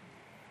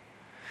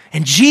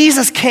 And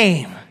Jesus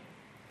came,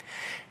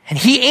 and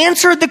he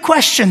answered the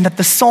question that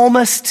the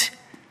psalmist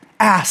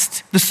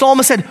asked. The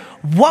psalmist said,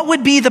 what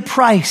would be the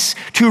price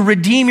to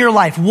redeem your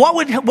life? What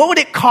would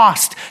it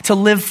cost to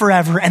live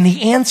forever? And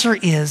the answer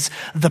is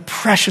the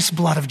precious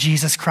blood of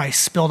Jesus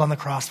Christ spilled on the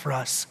cross for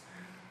us.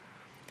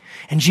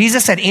 And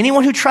Jesus said,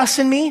 anyone who trusts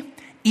in me,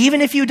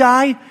 even if you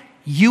die,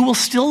 you will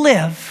still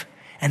live,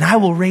 and I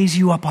will raise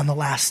you up on the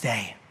last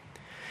day.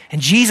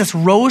 And Jesus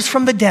rose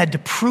from the dead to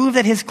prove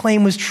that his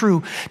claim was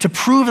true, to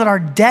prove that our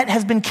debt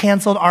has been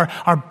canceled,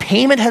 our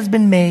payment has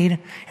been made,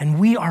 and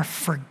we are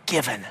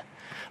forgiven.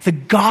 The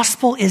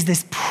gospel is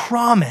this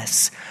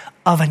promise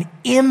of an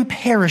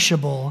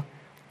imperishable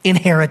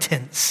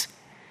inheritance.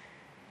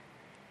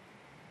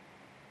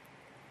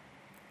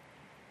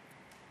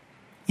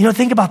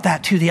 Think about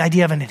that too, the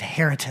idea of an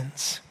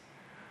inheritance.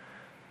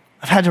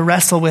 I've had to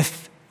wrestle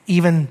with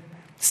even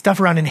stuff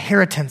around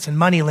inheritance and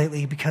money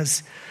lately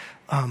because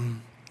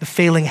the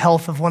failing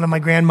health of one of my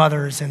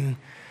grandmothers, and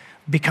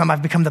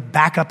I've become the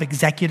backup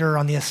executor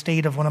on the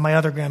estate of one of my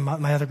other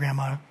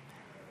grandma.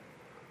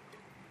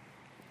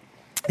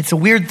 It's a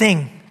weird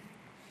thing.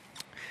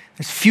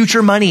 There's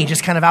future money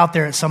just kind of out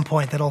there at some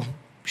point that'll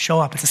show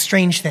up. It's a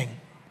strange thing.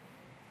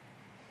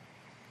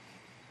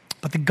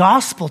 But the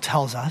gospel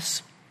tells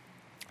us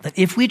that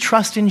if we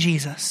trust in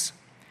Jesus,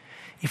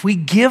 if we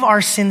give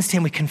our sins to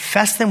him, we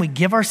confess them, we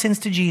give our sins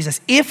to Jesus,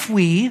 if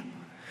we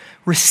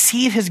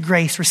receive his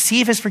grace,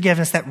 receive his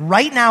forgiveness, that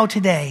right now,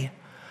 today,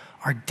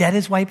 our debt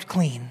is wiped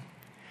clean.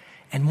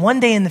 And one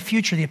day in the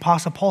future, the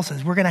Apostle Paul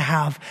says, we're going to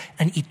have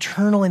an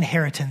eternal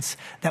inheritance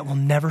that will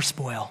never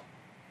spoil.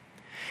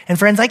 And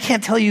friends, I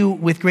can't tell you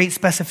with great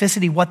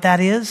specificity what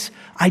that is.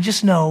 I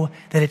just know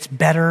that it's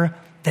better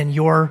than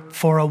your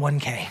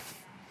 401k.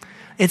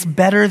 It's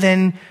better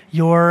than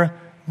your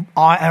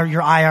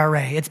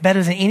IRA. It's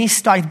better than any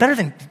stock. It's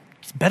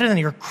better than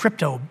your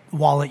crypto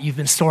wallet you've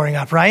been storing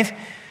up, right?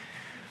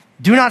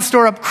 Do not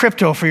store up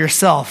crypto for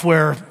yourself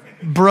where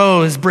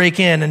bros break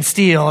in and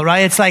steal,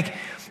 right? It's like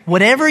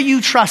whatever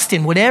you trust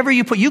in, whatever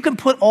you can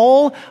put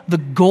all the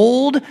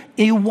gold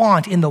you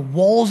want in the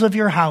walls of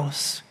your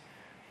house.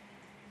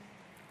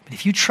 But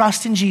if you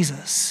trust in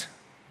Jesus,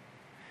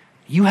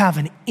 you have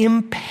an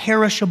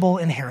imperishable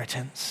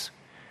inheritance.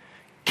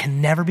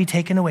 Can never be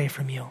taken away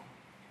from you.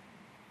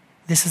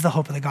 This is the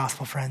hope of the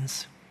gospel,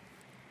 friends.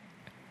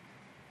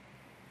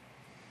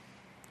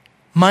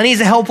 Money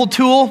is a helpful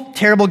tool,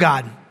 terrible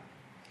God.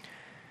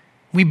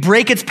 We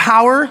break its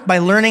power by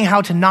learning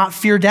how to not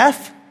fear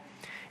death.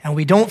 And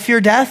we don't fear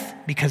death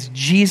because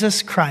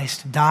Jesus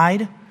Christ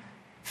died,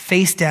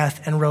 faced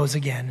death, and rose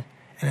again,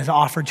 and has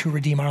offered to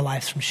redeem our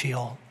lives from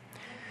Sheol.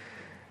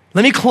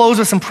 Let me close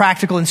with some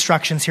practical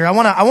instructions here. I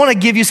want to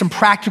give you some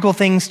practical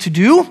things to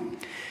do.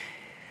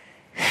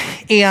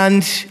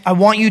 And I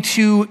want you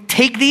to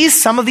take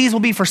these. Some of these will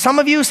be for some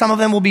of you. Some of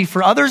them will be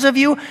for others of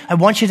you. I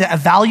want you to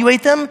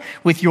evaluate them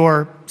with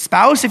your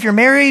spouse if you're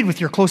married, with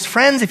your close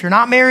friends if you're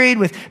not married,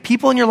 with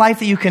people in your life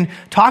that you can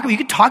talk about. You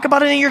can talk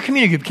about it in your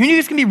community group. Community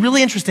group is going to be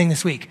really interesting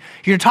this week.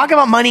 You're going to talk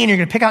about money and you're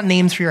going to pick out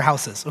names for your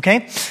houses,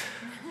 okay?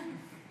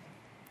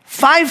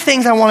 5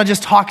 things I want to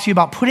just talk to you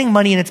about putting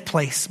money in its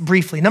place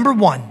briefly. Number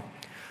 1,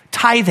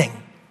 tithing.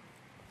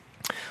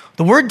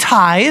 The word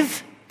tithe,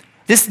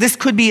 this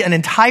could be an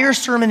entire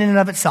sermon in and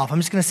of itself. I'm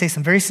just going to say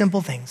some very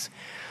simple things.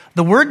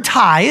 The word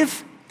tithe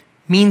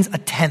means a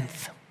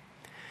tenth.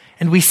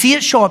 And we see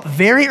it show up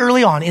very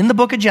early on in the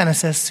book of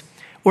Genesis,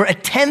 where a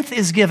tenth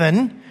is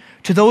given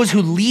to those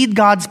who lead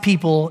God's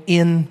people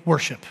in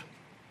worship.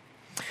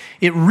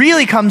 It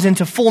really comes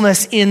into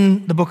fullness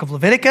in the book of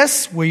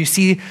Leviticus, where you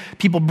see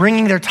people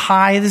bringing their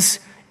tithes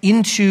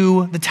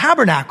into the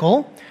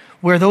tabernacle,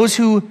 where those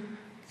who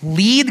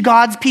lead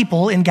God's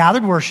people in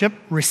gathered worship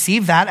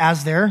receive that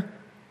as their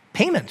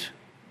payment.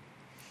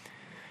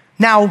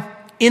 Now,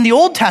 in the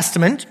Old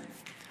Testament,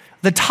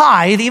 the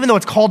tithe, even though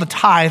it's called a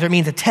tithe, or it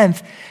means a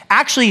tenth,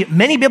 actually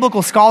many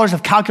biblical scholars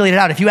have calculated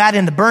out. If you add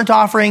in the burnt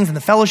offerings and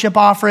the fellowship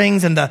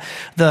offerings and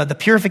the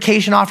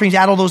purification offerings, you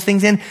add all those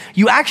things in,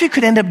 you actually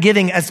could end up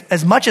giving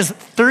as much as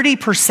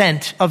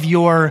 30% of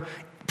your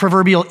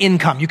proverbial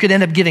income. You could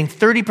end up giving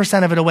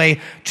 30% of it away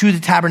to the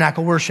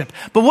tabernacle worship.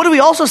 But what do we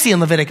also see in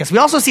Leviticus? We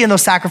also see in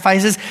those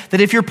sacrifices that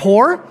if you're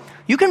poor,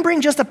 you can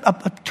bring just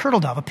a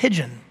turtle dove, a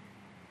pigeon.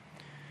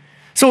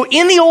 So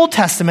in the Old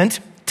Testament,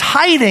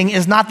 tithing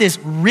is not this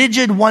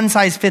rigid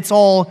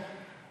one-size-fits-all,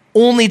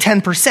 only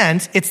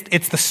 10%.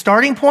 It's the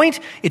starting point.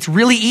 It's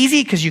really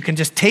easy because you can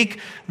just take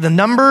the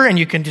number and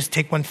you can just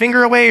take one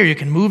finger away, or you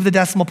can move the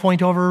decimal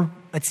point over.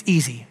 It's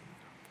easy.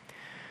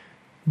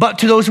 But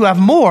to those who have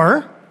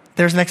more,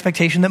 there's an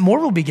expectation that more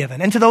will be given.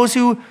 And to those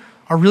who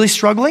are really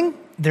struggling,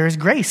 there is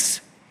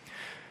grace.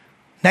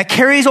 That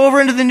carries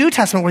over into the New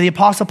Testament, where the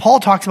Apostle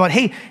Paul talks about,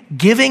 hey,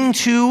 giving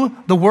to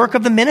the work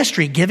of the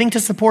ministry, giving to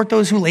support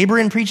those who labor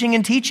in preaching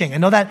and teaching. I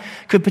know that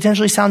could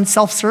potentially sound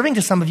self-serving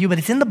to some of you, but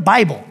it's in the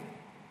Bible.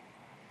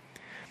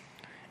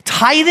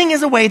 Tithing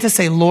is a way to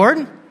say,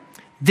 Lord,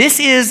 this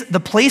is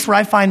the place where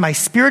I find my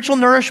spiritual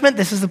nourishment.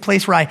 This is the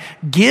place where I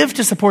give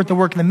to support the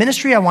work of the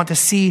ministry. I want to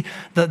see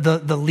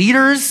the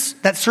leaders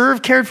that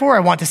serve cared for.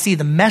 I want to see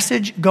the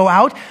message go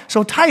out.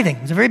 So tithing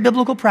is a very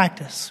biblical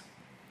practice.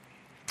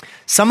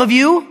 Some of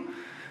you,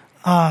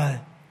 the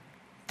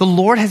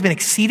Lord has been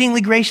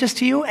exceedingly gracious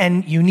to you,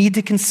 and you need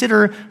to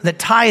consider that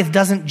tithe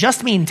doesn't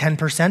just mean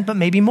 10%, but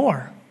maybe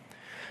more.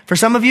 For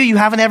some of you, you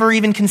haven't ever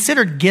even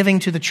considered giving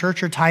to the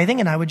church or tithing,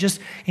 and I would just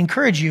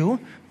encourage you,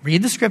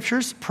 read the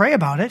scriptures, pray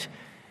about it,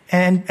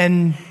 and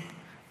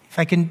if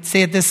I can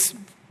say it this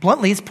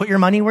bluntly, it's put your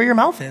money where your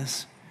mouth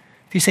is.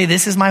 If you say,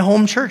 this is my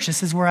home church,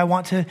 this is where I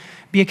want to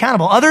be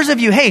accountable. Others of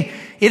you, hey,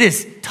 it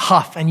is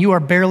tough, and you are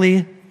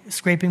barely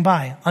scraping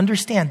by.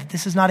 Understand that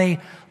this is not a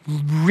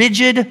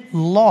rigid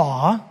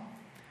law,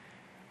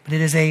 but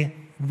it is a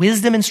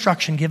wisdom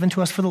instruction given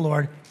to us for the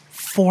Lord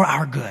for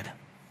our good.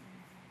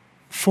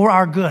 For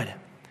our good.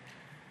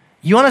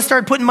 You want to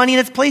start putting money in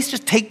its place?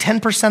 Just take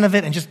 10% of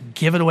it and just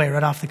give it away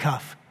right off the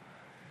cuff.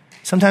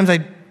 Sometimes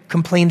I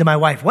complain to my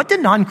wife, what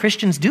did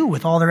non-Christians do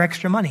with all their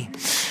extra money?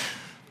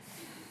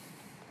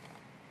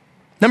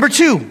 Number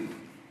 2,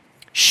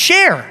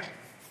 share.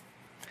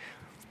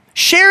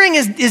 Sharing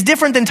is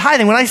different than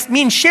tithing. When I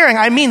mean sharing,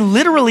 I mean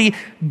literally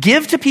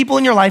give to people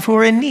in your life who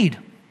are in need.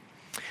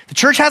 The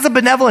church has a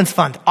benevolence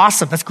fund.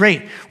 Awesome, that's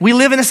great. We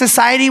live in a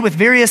society with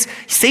various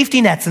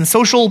safety nets and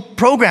social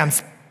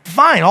programs.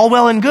 Fine, all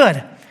well and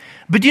good.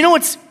 But do you know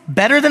what's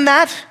better than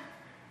that?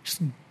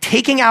 Just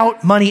taking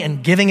out money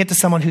and giving it to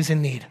someone who's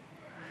in need.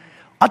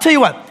 I'll tell you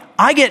what,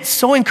 I get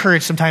so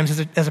encouraged sometimes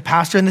as a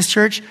pastor in this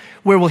church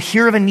where we'll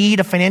hear of a need,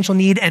 a financial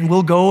need, and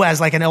we'll go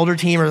as like an elder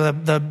team or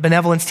the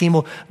benevolence team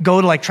will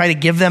go to like try to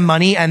give them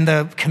money and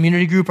the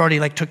community group already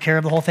like took care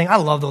of the whole thing. I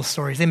love those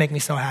stories. They make me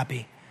so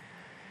happy.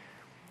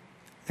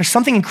 There's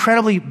something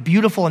incredibly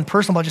beautiful and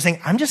personal about just saying,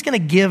 I'm just going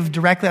to give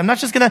directly. I'm not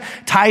just going to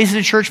tithe to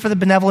the church for the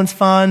benevolence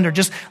fund or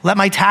just let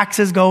my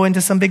taxes go into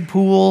some big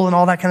pool and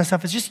all that kind of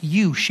stuff. It's just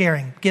you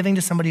sharing, giving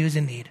to somebody who's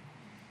in need.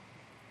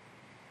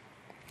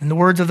 In the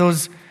words of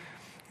those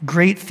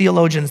great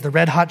theologians, the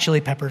Red Hot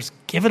Chili Peppers,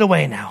 give it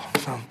away now.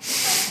 So,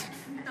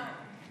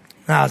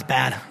 that was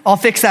bad. I'll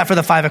fix that for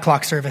the 5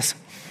 o'clock service.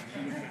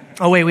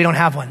 Oh, wait, we don't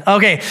have one.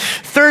 Okay,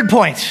 3rd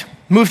point.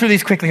 Move through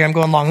these quickly. I'm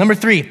going long. Number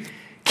 3,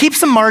 keep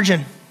some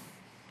margin.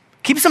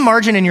 Keep some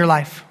margin in your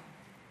life.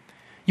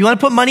 You want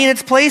to put money in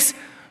its place?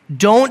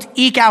 Don't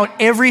eke out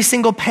every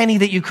single penny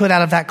that you could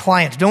out of that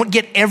client. Don't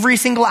get every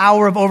single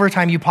hour of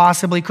overtime you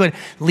possibly could.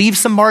 Leave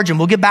some margin.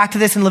 We'll get back to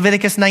this in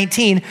Leviticus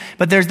 19,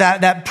 but there's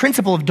that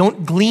principle of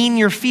don't glean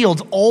your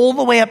fields all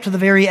the way up to the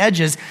very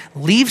edges.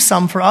 Leave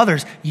some for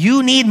others.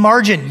 You need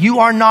margin. You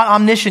are not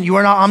omniscient. You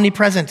are not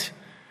omnipresent.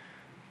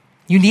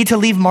 You need to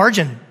leave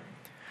margin.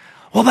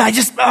 Well, but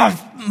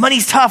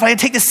money's tough. I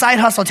take this side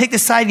hustle. I'll take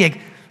this side gig.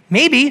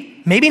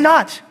 Maybe, maybe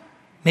not.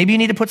 Maybe you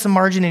need to put some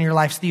margin in your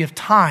life so that you have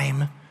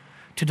time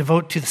to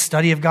devote to the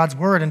study of God's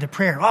word and to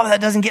prayer. Oh,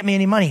 that doesn't get me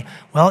any money.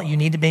 Well, you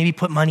need to maybe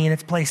put money in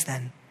its place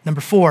then. Number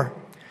 4,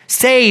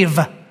 save.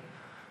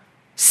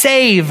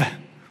 Save.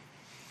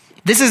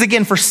 This is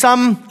again for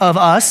some of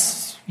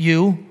us,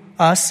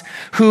 us,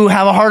 who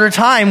have a harder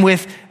time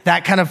with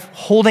that kind of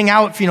holding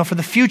out, for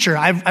the future.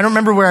 I don't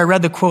remember where I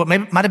read the quote.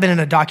 It might have been in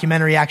a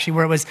documentary actually,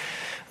 where it was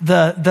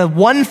the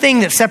one thing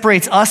that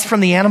separates us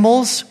from the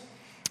animals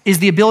is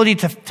the ability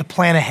to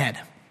plan ahead.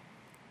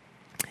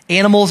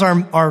 Animals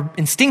are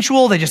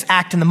instinctual, they just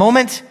act in the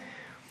moment.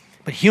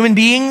 But human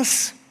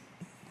beings,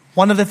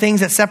 one of the things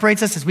that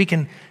separates us is we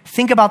can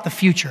think about the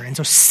future. And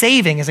so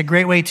saving is a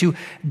great way to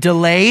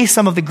delay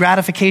some of the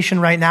gratification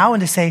right now and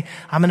to say,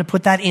 I'm going to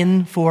put that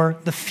in for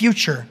the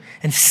future.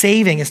 And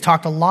saving is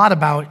talked a lot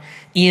about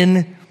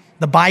in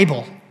the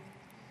Bible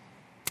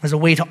as a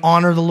way to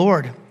honor the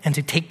Lord and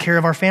to take care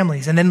of our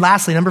families. And then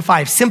lastly, number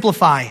 5,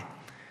 simplify.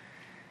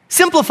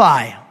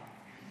 Simplify.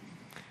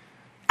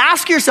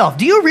 Ask yourself,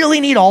 do you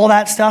really need all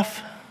that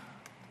stuff?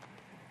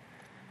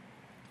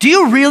 Do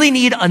you really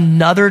need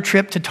another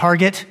trip to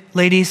Target,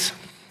 ladies?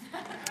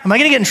 Am I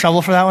going to get in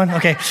trouble for that one?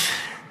 Okay.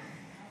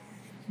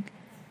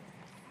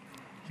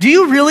 Do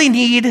you really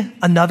need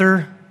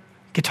another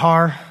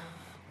guitar?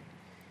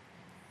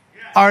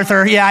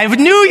 Arthur, yeah, I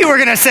knew you were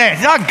going to say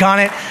it. Doggone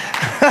it.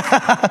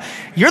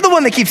 You're the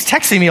one that keeps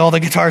texting me all the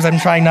guitars I'm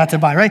trying not to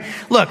buy, right?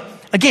 Look,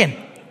 again,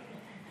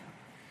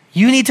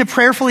 you need to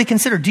prayerfully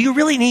consider, do you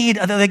really need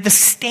the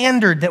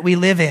standard that we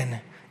live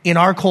in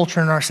our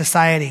culture and our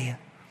society?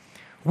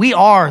 We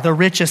are the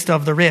richest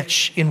of the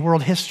rich in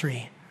world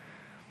history.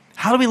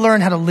 How do we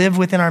learn how to live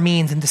within our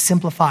means and to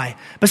simplify?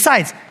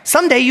 Besides,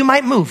 someday you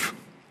might move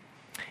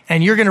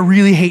and you're going to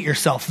really hate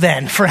yourself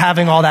then for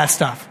having all that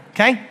stuff,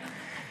 okay?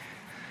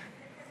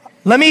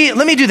 Let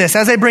me do this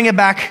as I bring it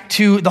back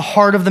to the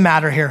heart of the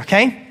matter here,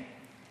 okay?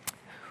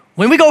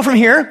 When we go from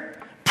here,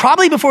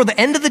 probably before the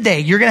end of the day,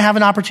 you're going to have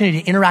an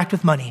opportunity to interact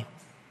with money.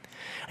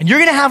 And you're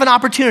going to have an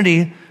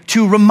opportunity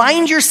to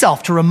remind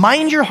yourself, to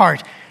remind your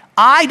heart,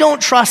 I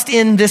don't trust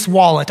in this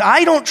wallet.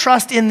 I don't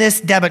trust in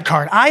this debit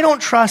card. I don't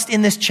trust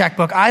in this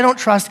checkbook. I don't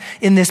trust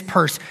in this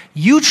purse.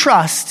 You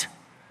trust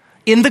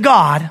in the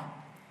God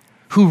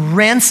who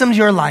ransomed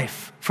your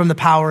life from the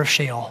power of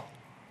Sheol.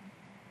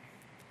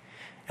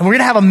 And we're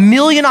going to have a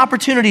million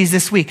opportunities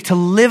this week to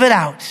live it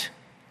out.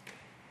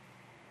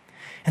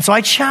 And so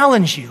I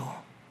challenge you,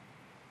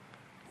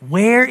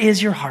 where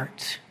is your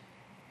heart?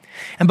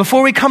 And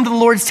before we come to the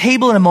Lord's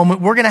table in a moment,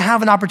 we're going to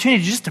have an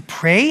opportunity just to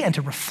pray and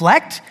to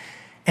reflect.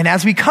 And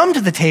as we come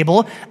to the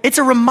table, it's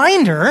a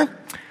reminder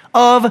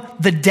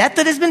of the debt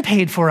that has been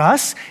paid for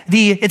us.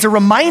 It's a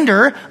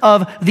reminder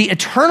of the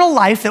eternal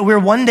life that we're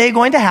one day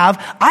going to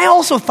have. I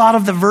also thought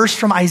of the verse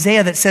from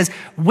Isaiah that says,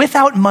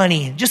 without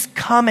money, just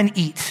come and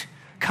eat.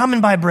 Come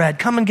and buy bread.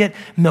 Come and get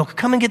milk.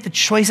 Come and get the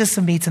choicest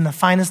of meats and the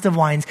finest of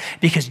wines,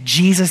 because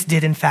Jesus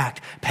did, in fact,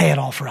 pay it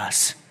all for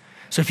us.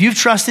 So if you've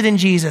trusted in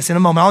Jesus, in a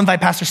moment, I'll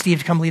invite Pastor Steve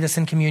to come lead us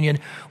in communion.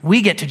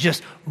 We get to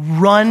just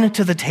run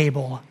to the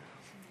table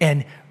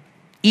and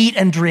eat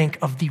and drink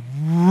of the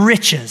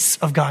riches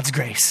of God's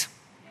grace.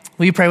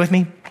 Will you pray with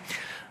me?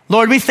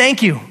 Lord, we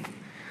thank you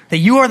that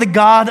you are the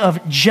God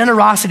of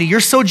generosity. You're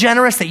so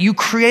generous that you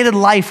created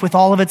life with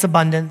all of its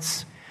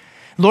abundance.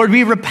 Lord,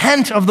 we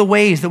repent of the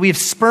ways that we have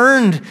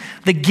spurned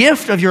the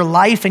gift of your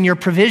life and your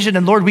provision.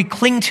 And Lord, we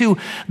cling to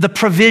the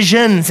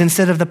provisions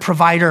instead of the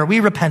provider. We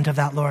repent of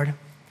that, Lord.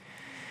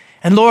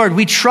 And Lord,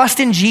 we trust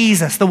in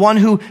Jesus, the one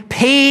who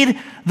paid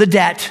the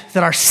debt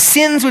that our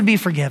sins would be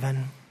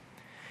forgiven.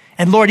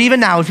 And Lord, even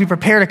now, as we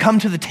prepare to come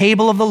to the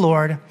table of the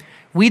Lord,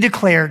 we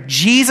declare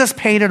Jesus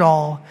paid it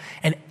all,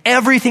 and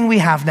everything we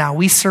have now,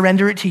 we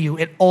surrender it to you.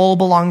 It all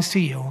belongs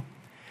to you.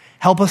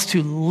 Help us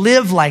to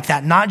live like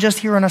that, not just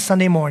here on a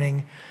Sunday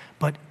morning,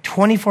 but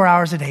 24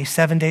 hours a day,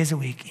 7 days a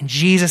week. In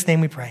Jesus'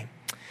 name we pray.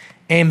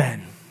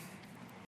 Amen.